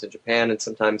schools in Japan, and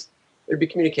sometimes there'd be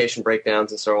communication breakdowns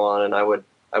and so on, and I would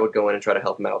go in and try to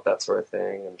help him out with that sort of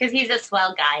thing. Because he's a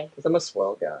swell guy. Because I'm a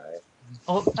swell guy.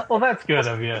 Well, that's good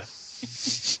of you.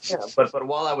 Yeah, but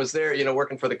while I was there,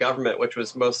 working for the government, which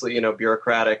was mostly,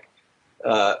 bureaucratic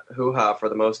hoo-ha for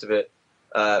the most of it,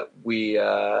 I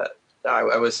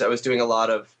was doing a lot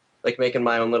of like making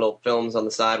my own little films on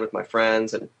the side with my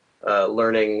friends and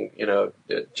learning,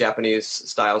 the Japanese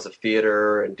styles of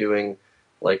theater and doing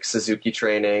like Suzuki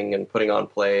training and putting on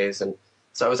plays. And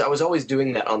so I was always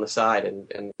doing that on the side,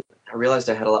 and I realized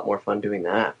I had a lot more fun doing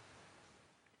that.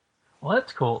 Well,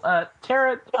 that's cool.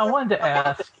 Tara, I wanted to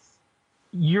ask,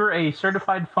 you're a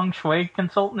certified feng shui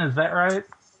consultant, is that right?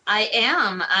 I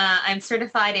am. I'm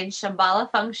certified in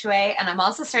Shambhala Feng Shui, and I'm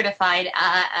also certified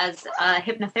as a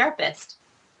hypnotherapist.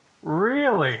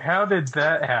 Really? How did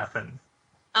that happen?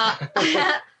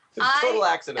 Total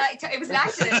accident. It was an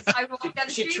accident. I walked down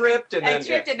the street. She tripped, and I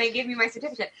tripped, and they gave me my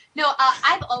certificate. No,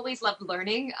 I've always loved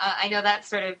learning. I know that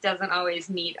sort of doesn't always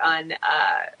meet on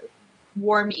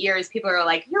warm ears. People are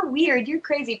like, "You're weird. You're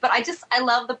crazy." But I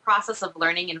love the process of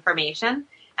learning information.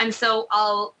 And so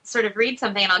I'll sort of read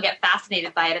something and I'll get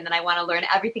fascinated by it, and then I want to learn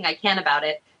everything I can about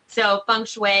it. So feng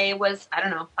shui was,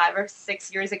 5 or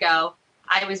 6 years ago.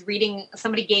 I was reading,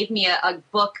 somebody gave me a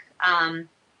book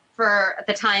for, at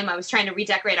the time, I was trying to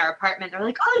redecorate our apartment. They're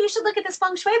like, oh, you should look at this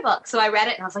feng shui book. So I read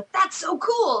it and I was like, that's so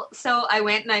cool. So I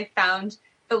went and I found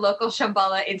the local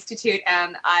Shambhala Institute,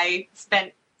 and I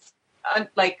spent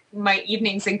my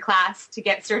evenings in class to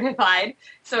get certified.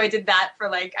 So I did that for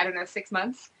 6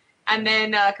 months. And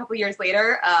then a couple years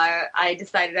later, I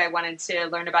decided I wanted to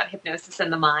learn about hypnosis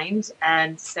and the mind.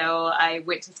 And so I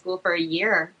went to school for a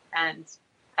year, and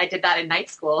I did that in night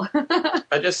school.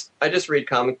 I just read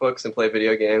comic books and play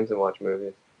video games and watch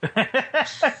movies.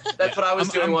 That's what I was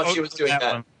doing while she was doing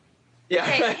that. One. Yeah.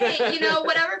 Hey,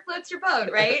 whatever floats your boat,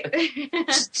 right?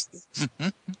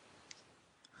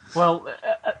 Well,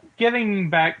 getting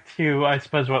back to, I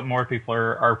suppose, what more people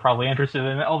are probably interested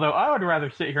in, although I would rather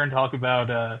sit here and talk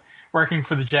about working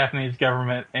for the Japanese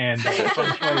government and feng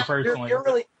shui personally.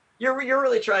 You're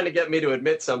really trying to get me to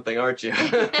admit something, aren't you?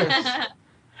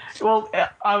 Well,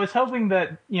 I was hoping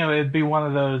that, it'd be one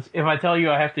of those, if I tell you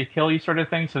I have to kill you sort of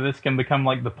thing, so this can become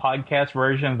like the podcast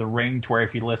version of The Ring, to where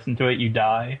if you listen to it, you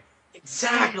die.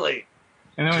 Exactly.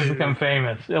 And then we become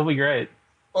famous. It'll be great.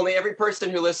 Only every person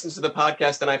who listens to the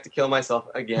podcast, then I have to kill myself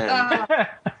again.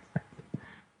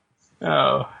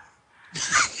 Oh.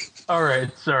 All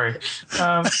right, sorry.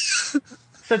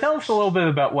 So tell us a little bit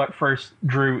about what first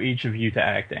drew each of you to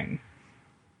acting.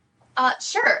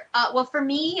 Sure. Well, for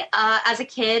me, as a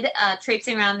kid,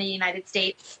 traipsing around the United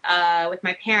States with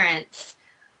my parents,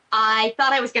 I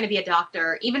thought I was going to be a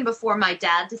doctor. Even before my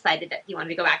dad decided that he wanted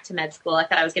to go back to med school, I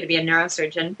thought I was going to be a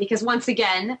neurosurgeon, because once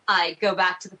again, I go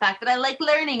back to the fact that I like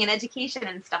learning and education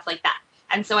and stuff like that.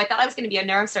 And so I thought I was going to be a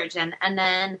neurosurgeon. And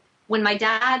then when my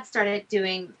dad started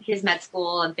doing his med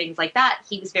school and things like that,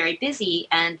 he was very busy,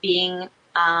 and being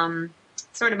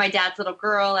sort of my dad's little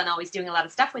girl and always doing a lot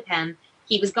of stuff with him,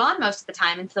 he was gone most of the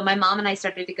time. And so my mom and I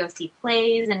started to go see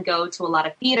plays and go to a lot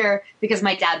of theater because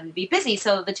my dad would be busy.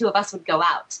 So the two of us would go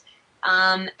out.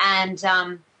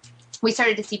 We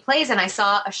started to see plays, and I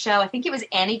saw a show, I think it was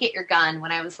Annie Get Your Gun,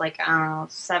 when I was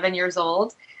 7 years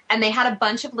old. And they had a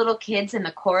bunch of little kids in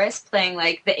the chorus playing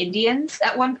the Indians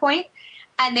at one point.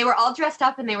 And they were all dressed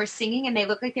up and they were singing, and they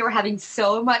looked like they were having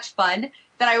so much fun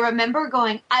that I remember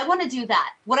going, I want to do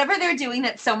that. Whatever they're doing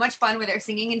that's so much fun, where they're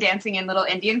singing and dancing in little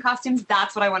Indian costumes,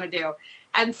 that's what I want to do.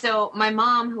 And so my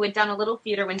mom, who had done a little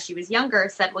theater when she was younger,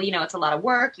 said, well, it's a lot of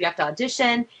work. You have to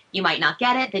audition. You might not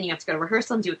get it. Then you have to go to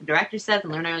rehearsal and do what the director says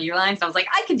and learn all your lines. So I was like,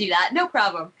 I can do that. No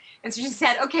problem. And so she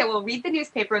said, okay, well, read the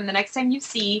newspaper, and the next time you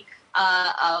see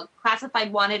a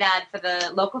classified wanted ad for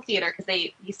the local theater, because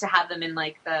they used to have them in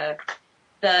the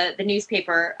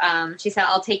newspaper, she said,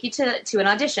 I'll take you to an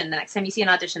audition the next time you see an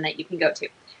audition that you can go to.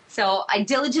 So I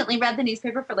diligently read the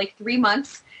newspaper for 3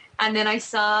 months. And then I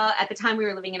saw, at the time we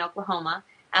were living in Oklahoma,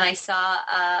 and I saw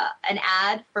an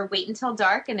ad for Wait Until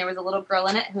Dark, and there was a little girl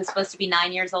in it who was supposed to be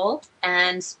 9 years old.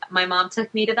 And my mom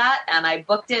took me to that, and I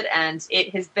booked it, and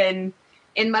it has been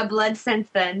in my blood since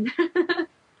then.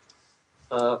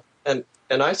 And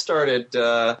I started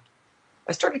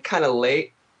kind of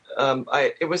late.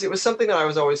 It was something that I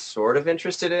was always sort of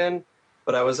interested in,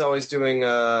 but I was always doing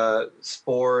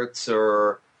sports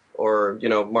or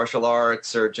martial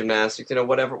arts or gymnastics,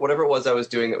 whatever it was I was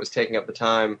doing that was taking up the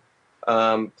time,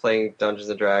 playing Dungeons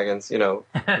and Dragons,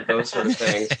 those sort of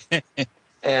things.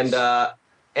 And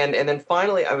then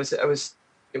finally it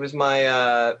was my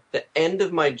the end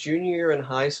of my junior year in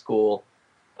high school.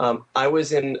 I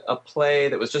was in a play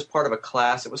that was just part of a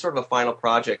class. It was sort of a final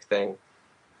project thing.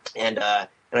 And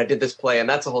I did this play, and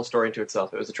that's a whole story into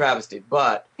itself. It was a travesty.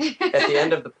 But at the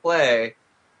end of the play,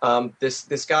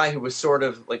 this guy who was sort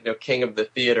of like king of the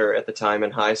theater at the time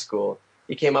in high school.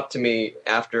 He came up to me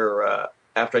after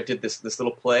I did this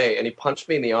little play, and he punched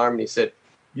me in the arm and he said,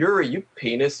 "Yuri, you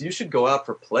penis, you should go out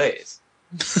for plays."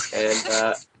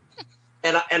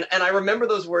 And I remember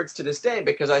those words to this day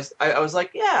because I was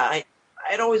like, yeah,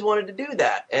 I'd always wanted to do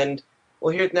that. And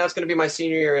well, now it's going to be my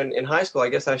senior year in high school. I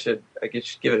guess I should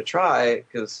give it a try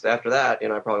because after that,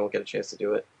 I probably won't get a chance to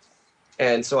do it.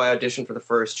 And so I auditioned for the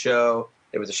first show.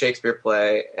 It was a Shakespeare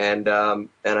play, and I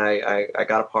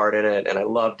got a part in it, and I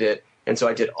loved it. And so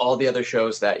I did all the other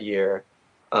shows that year,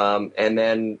 and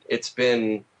then it's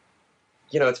been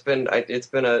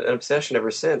an obsession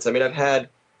ever since. I mean, I've had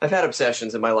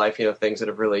obsessions in my life, things that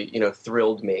have really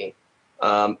thrilled me,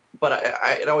 but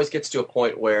it always gets to a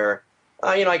point where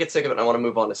I get sick of it and I want to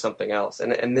move on to something else.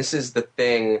 And this is the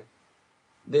thing.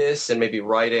 This and maybe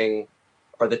writing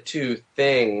are the two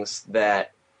things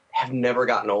that have never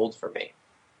gotten old for me.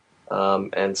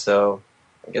 And so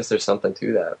I guess there's something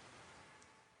to that.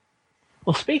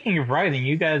 Well, speaking of writing,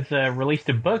 you guys released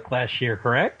a book last year,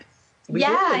 correct? We did.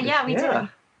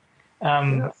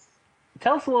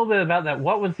 Tell us a little bit about that.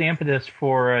 What was the impetus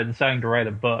for deciding to write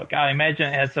a book? I imagine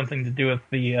it had something to do with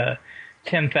the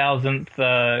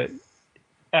 10,000th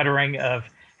uttering of,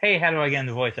 hey, how do I get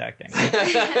into voice acting? Well, it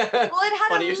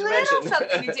had a little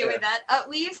something to do with that.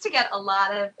 We used to get a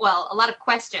lot of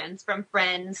questions from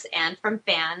friends and from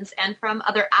fans and from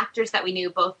other actors that we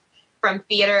knew, both from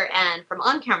theater and from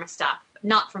on-camera stuff,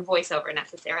 not from voiceover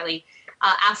necessarily,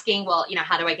 asking, well,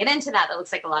 how do I get into that? That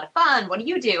looks like a lot of fun. What do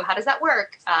you do? How does that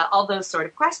work? All those sort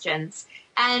of questions.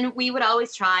 And we would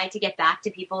always try to get back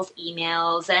to people's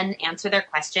emails and answer their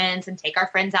questions and take our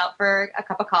friends out for a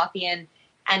cup of coffee and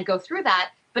go through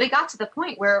that. But it got to the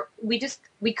point where we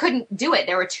couldn't do it.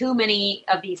 There were too many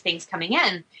of these things coming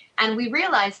in. And we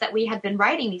realized that we had been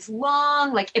writing these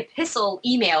long, epistle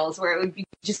emails where it would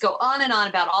just go on and on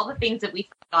about all the things that we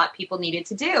thought people needed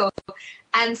to do.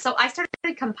 And so I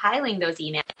started compiling those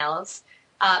emails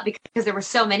because there were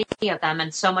so many of them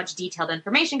and so much detailed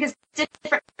information because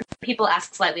different people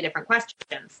ask slightly different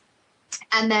questions.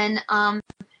 And then, now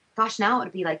it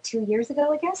would be 2 years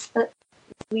ago, I guess, that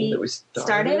we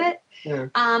started it. Yeah.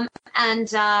 And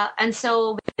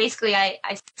so basically I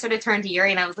sort of turned to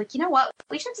Yuri and I was like, you know what,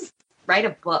 we should just write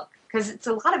a book because it's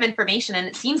a lot of information and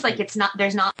it seems like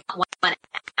there's not one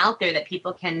out there that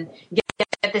people can get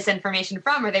this information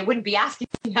from or they wouldn't be asking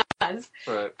us.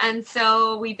 Right. And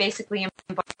so we basically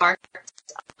embarked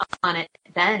on it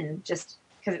then just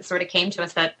because it sort of came to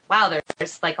us that, wow,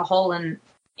 there's a hole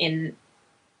in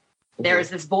there's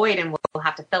this void and we'll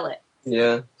have to fill it.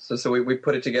 Yeah, so we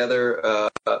put it together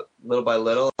little by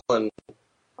little, and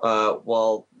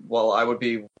while I would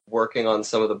be working on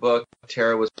some of the book,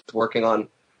 Tara was working on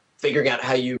figuring out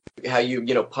how you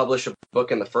publish a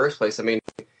book in the first place. I mean,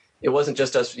 it wasn't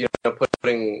just us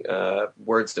putting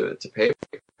words to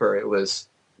paper. It was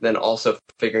then also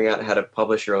figuring out how to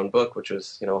publish your own book, which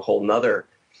was a whole nother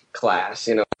class,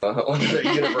 a whole other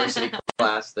university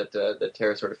class that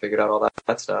Tara sort of figured out all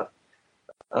that stuff.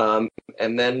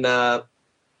 And then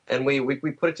and we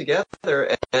put it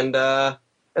together and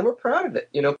we're proud of it.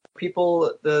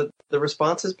 People the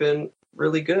response has been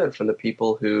really good from the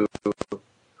people who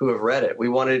have read it. We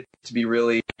wanted it to be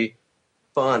really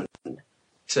fun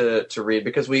to read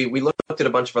because we looked at a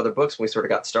bunch of other books when we sort of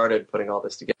got started putting all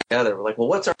this together. We're like, well,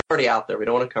 what's already out there? We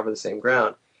don't want to cover the same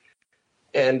ground.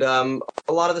 And a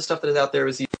lot of the stuff that is out there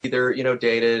is either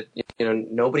dated.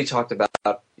 Nobody talked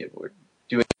about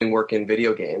doing work in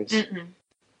video games. Mm-mm.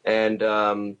 And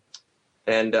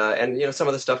some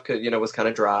of the stuff was kind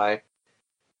of dry.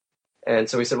 And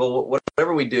so we said, well,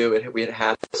 whatever we do, it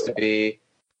has to be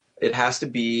it has to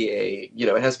be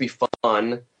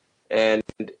fun, and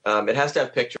it has to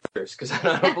have pictures because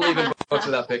I don't believe in books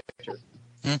without pictures.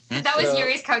 That was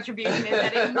Yuri's contribution, is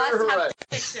that it must have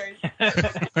pictures.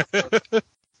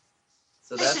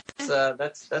 So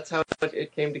that's how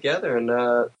it came together, and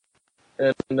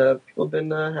people have been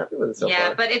happy with it so far.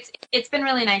 Yeah, but it's been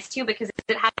really nice too because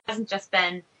it hasn't just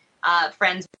been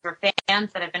friends or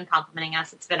fans that have been complimenting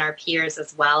us. It's been our peers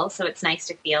as well. So it's nice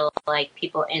to feel like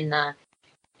people in the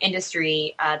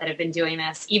industry that have been doing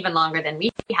this even longer than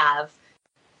we have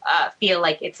feel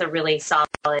like it's a really solid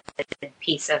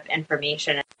piece of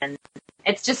information. And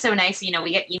it's just so nice. We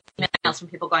get emails from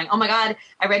people going, oh my God,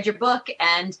 I read your book.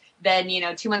 And then,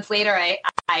 2 months later,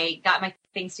 I got my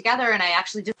things together and I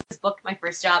actually just booked my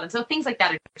first job. And so things like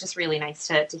that are just really nice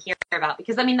to hear about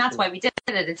because, that's why we did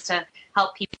it, is to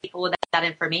help people with that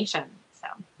information. So.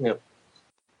 Yeah.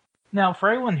 Now, for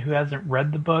anyone who hasn't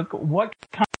read the book, what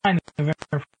kind of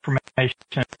information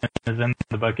is in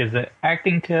the book? Is it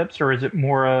acting tips, or is it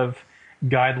more of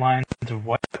guidelines of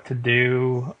what to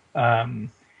do?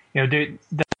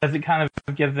 Does it kind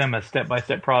of give them a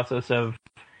step-by-step process of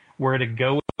where to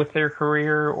go with their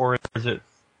career, or is it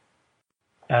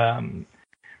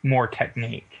more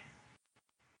technique?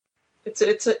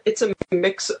 It's a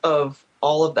mix of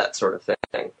all of that sort of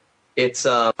thing. It's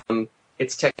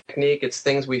technique. It's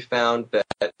things we found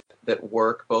that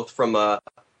work, both from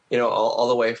all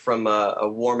the way from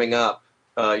warming up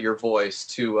your voice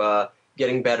to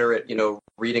getting better at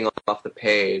reading off the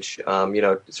page.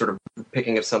 Sort of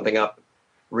picking of something up,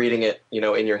 reading it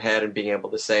in your head and being able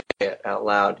to say it out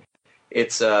loud.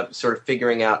 It's sort of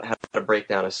figuring out how to break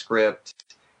down a script.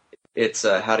 It's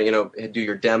how to do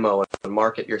your demo and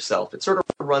market yourself. It sort of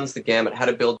runs the gamut. How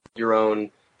to build your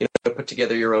own, put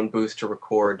together your own booth to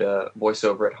record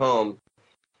voiceover at home.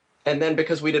 And then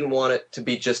because we didn't want it to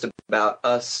be just about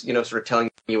us, sort of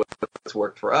telling you what's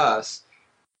worked for us,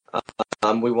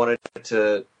 we wanted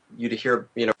you to hear,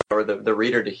 or the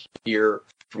reader to hear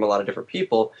from a lot of different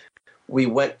people. We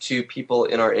went to people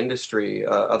in our industry,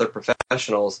 other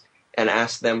professionals, and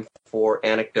asked them for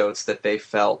anecdotes that they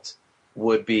felt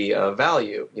would be of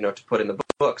value, to put in the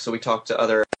book. So we talked to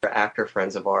other actor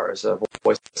friends of ours,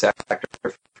 voice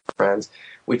actor friends.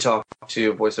 We talked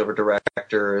to voiceover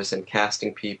directors and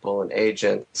casting people and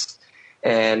agents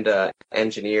and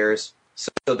engineers,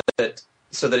 so that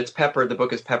it's peppered. The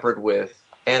book is peppered with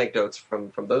anecdotes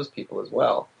from those people as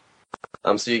well.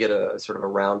 So you get a sort of a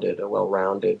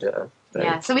well-rounded thing.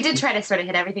 Yeah, so we did try to sort of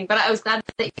hit everything, but I was glad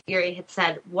that Yuri had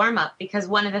said warm-up, because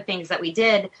one of the things that we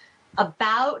did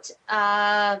about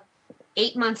 8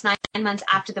 months, 9 months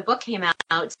after the book came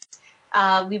out,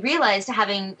 we realized,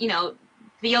 having,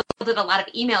 fielded a lot of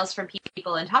emails from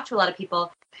people and talked to a lot of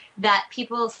people, that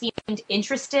people seemed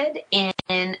interested in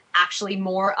actually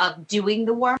more of doing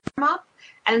the warm-up.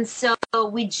 And so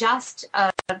we just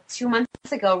 2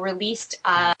 months ago released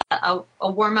a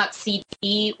warm-up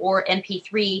CD or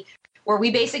MP3 where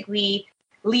we basically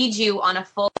lead you on a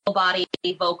full-body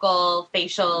vocal,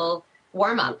 facial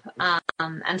warm-up.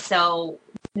 And so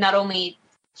not only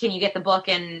can you get the book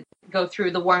and go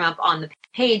through the warm-up on the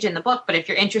page in the book, but if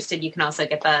you're interested, you can also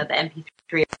get the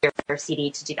MP3 or CD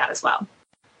to do that as well.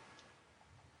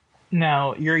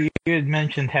 Now, you had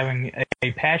mentioned having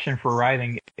a passion for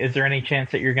writing. Is there any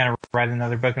chance that you're going to write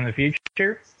another book in the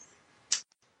future?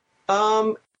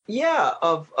 Yeah,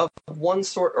 of one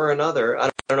sort or another. I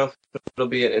don't know if it'll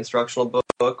be an instructional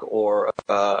book or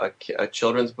a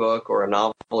children's book or a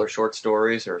novel or short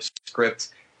stories or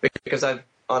scripts, because I've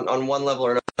on one level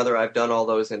or another I've done all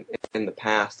those in the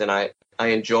past, and I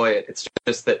enjoy it. It's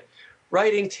just that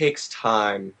writing takes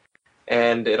time,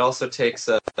 and it also takes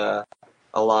a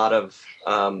lot of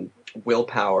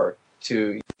willpower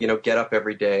to get up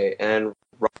every day and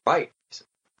write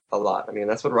a lot. I mean,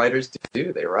 that's what writers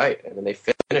do. They write, and then they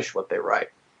finish what they write.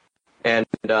 And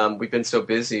we've been so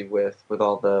busy with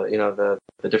all the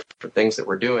the different things that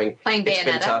we're doing. Playing Bayonetta. It's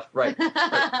been tough, right?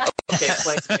 Okay,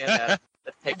 playing Bayonetta.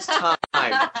 It takes time.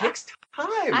 It takes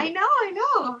time. I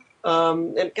know.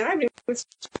 And I mean, we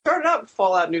started out with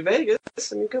Fallout New Vegas.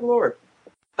 I mean, good lord.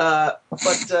 I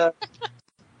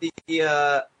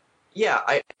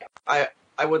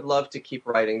would love to keep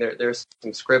writing. There's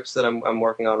some scripts that I'm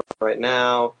working on right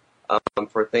now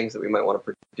for things that we might want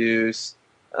to produce,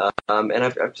 and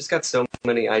I've just got so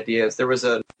many ideas. There was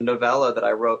a novella that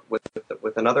I wrote with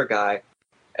another guy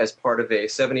as part of a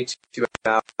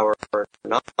 72-hour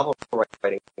novel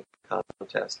writing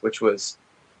contest,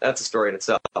 that's a story in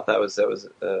itself. That was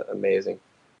amazing.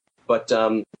 But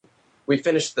we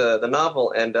finished the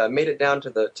novel and made it down to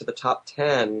the top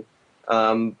 10.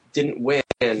 Didn't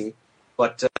win,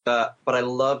 but I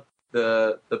loved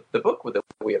the book that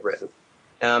we had written.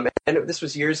 This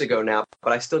was years ago now,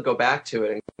 but I still go back to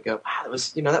it and go, wow,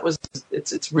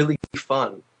 it's really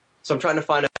fun. So I'm trying to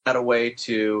find out a way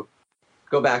to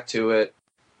go back to it,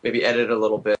 maybe edit it a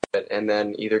little bit, and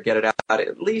then either get it out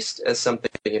at least as something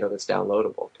that's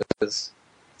downloadable, because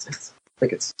I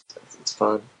think it's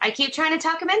fun. I keep trying to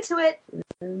talk him into it.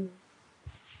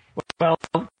 Well,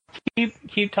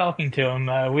 keep talking to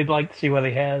him. We'd like to see what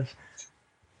he has.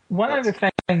 One other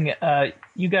thing,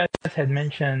 you guys had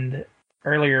mentioned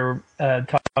earlier,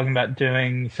 talking about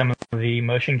doing some of the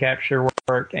motion capture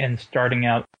work and starting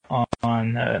out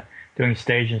on doing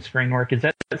stage and screen work. Is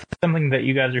that something that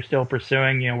you guys are still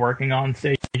pursuing, working on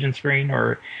stage and screen,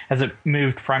 or has it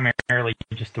moved primarily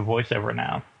just to voiceover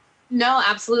now? No,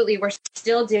 absolutely. We're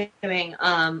still doing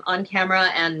on camera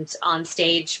and on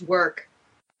stage work.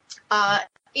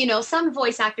 Some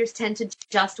voice actors tend to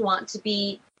just want to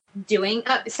be doing,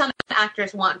 some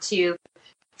actors want to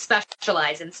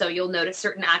specialize. And so you'll notice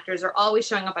certain actors are always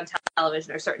showing up on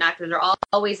television, or certain actors are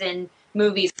always in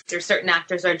movies, or certain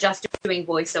actors are just doing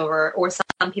voiceover, or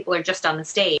some people are just on the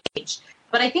stage.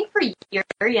 But I think for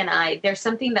Yuri and I, there's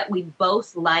something that we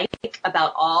both like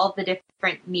about all the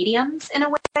different mediums in a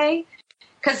way.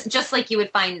 Because just like you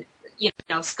would find,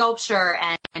 sculpture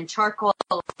and charcoal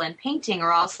and painting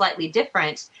are all slightly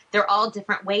different, they're all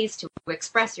different ways to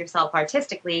express yourself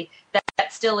artistically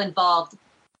that still involve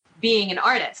being an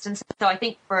artist. And so I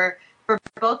think for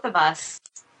both of us,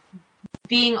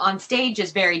 being on stage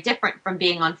is very different from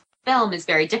being on film, is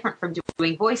very different from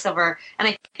doing voiceover. And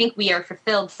I think we are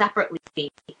fulfilled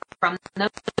separately from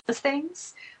those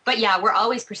things. But yeah, we're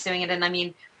always pursuing it. And I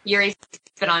mean, Yuri's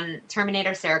been on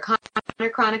Terminator, Sarah Connor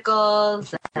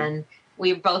Chronicles, and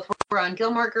we both were on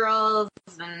Gilmore Girls,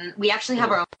 and we actually have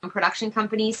our own production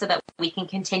company so that we can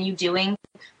continue doing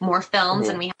more films.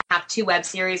 And we have 2 web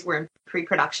series we're in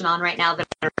pre-production on right now that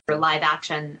are live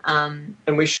action. And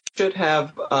we should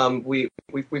have we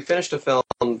finished a film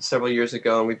several years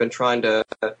ago, and we've been trying to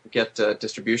get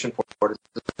distribution for it.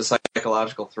 It's a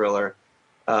psychological thriller,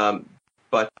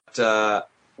 but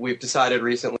we've decided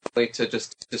recently to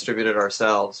just distribute it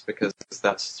ourselves, because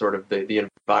that's sort of the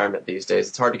environment these days.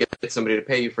 It's hard to get somebody to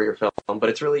pay you for your film, but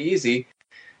it's really easy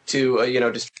to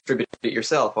distribute it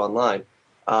yourself online.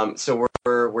 So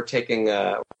we're taking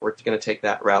we're going to take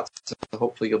that route. So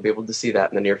hopefully you'll be able to see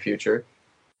that in the near future.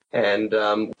 And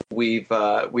we've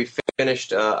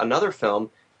finished another film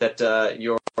that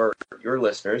your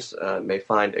listeners may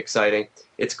find exciting.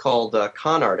 It's called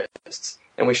Con Artists,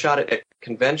 and we shot it at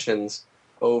conventions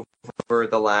over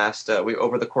the last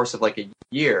over the course of like a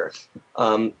year.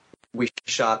 We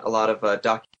shot a lot of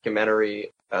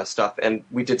documentary stuff, and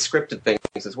we did scripted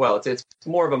things as well. It's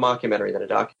more of a mockumentary than a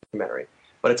documentary,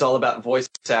 but it's all about voice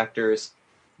actors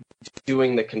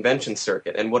doing the convention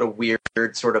circuit, and what a weird,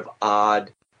 sort of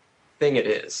odd thing it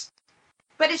is.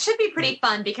 But it should be pretty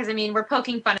fun, because, I mean, we're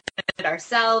poking fun at it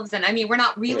ourselves. And, I mean, we're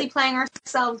not really playing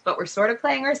ourselves, but we're sort of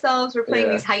playing ourselves. We're playing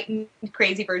these heightened,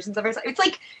 crazy versions of ourselves. It's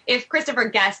like if Christopher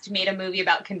Guest made a movie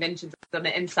about conventions on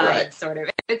the inside, sort of.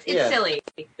 It's silly.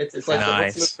 It's like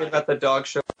what's the movie about the dog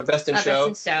show, Best in Show?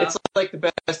 It's like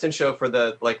the Best in Show for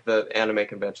the anime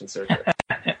convention circuit.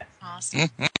 Awesome.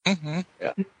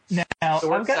 Yeah. Now, so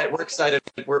we're excited.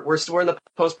 We're in the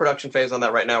post-production phase on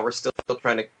that right now. We're still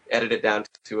trying to edit it down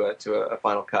to a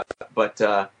final cut. But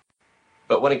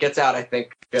when it gets out, I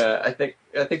think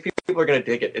people are going to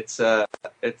dig it. It's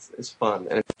fun,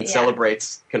 and it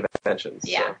celebrates conventions.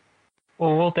 Yeah. So.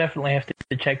 Well, we'll definitely have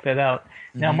to check that out.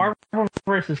 Now, Marvel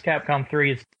vs. Capcom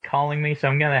 3 is calling me, so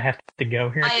I'm going to have to go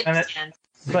here. I understand.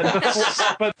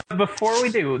 But before we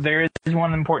do, there is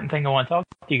one important thing I want to talk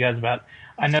to you guys about.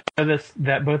 I know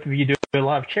that both of you do a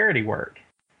lot of charity work.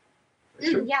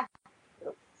 Yeah.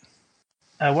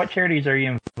 What charities are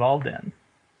you involved in?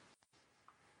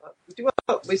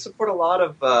 We support a lot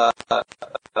of.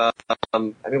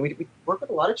 We work with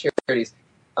a lot of charities.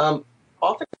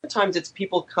 Oftentimes, it's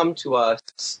people come to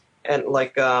us and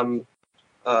like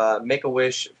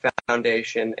Make-A-Wish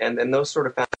Foundation and those sort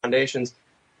of foundations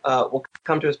will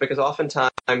come to us because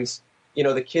oftentimes,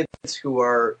 the kids who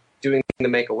are doing the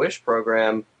Make-A-Wish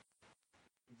program,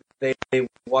 they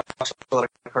watch a lot of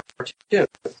cartoons.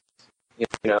 They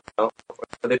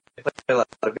play a lot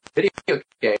of video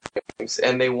games,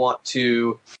 and they want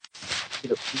to,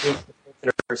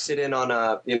 or sit in on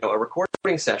a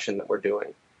recording session that we're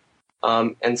doing.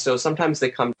 And so sometimes they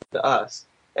come to us.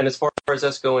 And as far as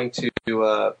us going to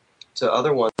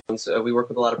other ones, we work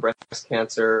with a lot of breast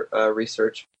cancer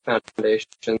research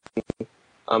foundations.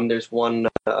 There's one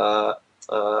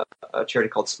a charity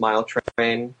called Smile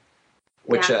Train,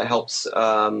 which helps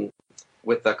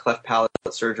with cleft palate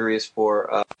surgeries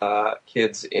for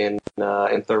kids in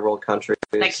third world countries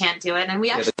that can't do it. And we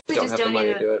actually just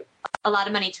donated a lot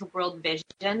of money to World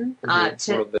Vision.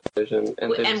 World Vision.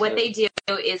 And what they do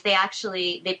is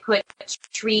they put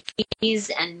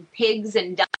trees and pigs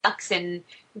and ducks and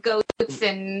goats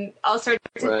and all sorts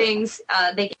of things.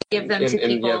 They give them to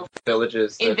people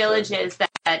villages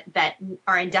that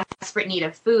are in desperate need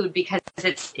of food, because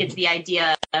it's the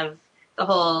idea of the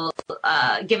whole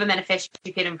give a man a fish,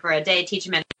 you feed him for a day, teach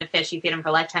a man a fish, you feed him for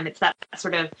a lifetime. It's that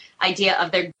sort of idea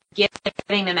of they're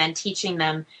giving them and teaching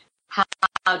them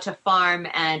how to farm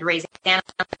and raise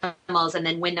animals, and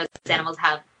then when those animals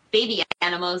have baby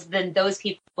animals, then those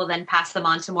people then pass them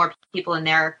on to more people in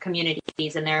their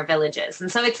communities and their villages.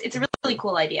 And so it's a really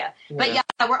cool idea. Yeah. But yeah,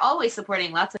 we're always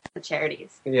supporting lots of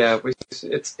charities. Yeah,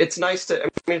 it's nice to. I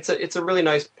mean, it's a really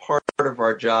nice part of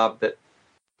our job that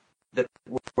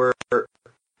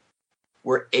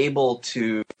we're able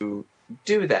to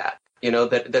do that.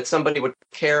 that somebody would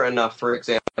care enough, for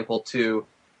example, to,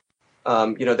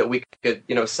 that we could,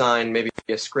 sign maybe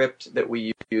a script that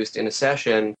we used in a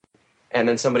session, and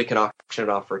then somebody can auction it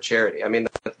off for charity. I mean,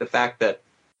 the fact that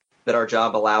our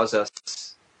job allows us,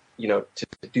 to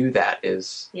do that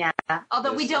is... Yeah.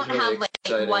 Although we don't really have, like,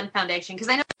 exciting. one foundation, because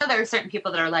I know there are certain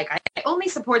people that are like, I only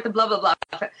support the blah, blah, blah.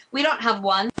 We don't have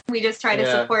one. We just try to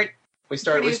support... We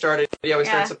started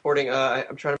supporting,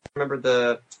 I'm trying to remember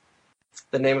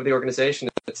the name of the organization.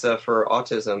 It's for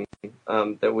autism,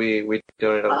 that we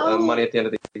donated money at the end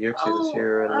of the year to this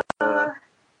year. And,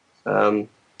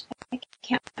 I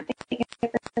can't think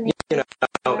of the name.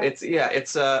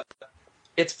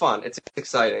 It's fun. It's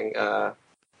exciting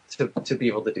to be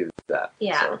able to do that.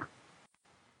 Yeah. So.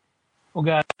 Well,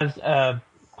 guys,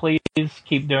 please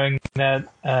keep doing that.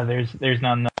 There's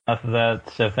not enough of that,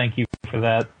 so thank you for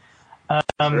that.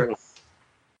 Sure.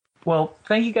 Well,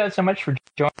 thank you guys so much for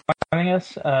joining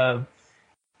us.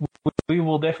 We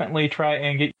will definitely try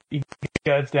and get you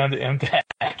guys down to MTAC.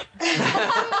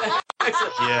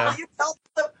 Yeah.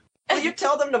 Will you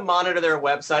tell them to monitor their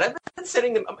website? I've been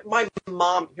sending them. My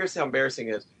mom. Here's how embarrassing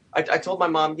it is. I told my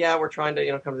mom, we're trying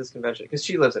to come to this convention because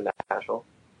she lives in Nashville,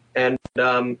 and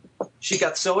she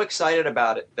got so excited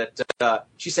about it that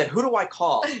she said, "Who do I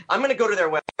call? I'm going to go to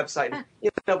their website." And,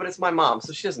 but it's my mom,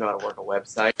 so she doesn't know how to work a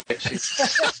website.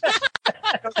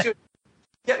 She would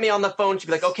get me on the phone. She'd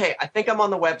be like, "Okay, I think I'm on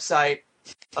the website,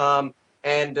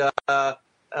 and I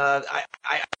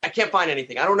can't find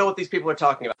anything. I don't know what these people are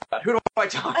talking about. Who do I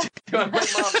talk to?" I'm like,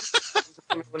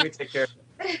 "Mom, let me take care of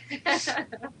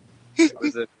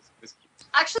it."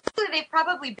 Actually, they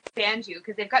probably banned you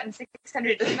because they've gotten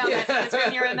 600 email messages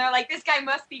from you, and they're like, "This guy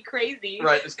must be crazy.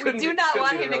 Right. We do not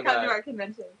want him to come to our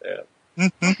convention." Yeah.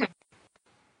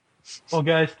 Well,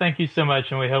 guys, thank you so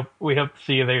much, and we hope to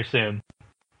see you there soon.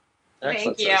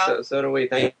 Excellent. Thank you. So do we.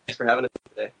 Thanks for having us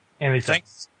today. Anytime.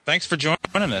 Thanks for joining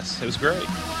us. It was great.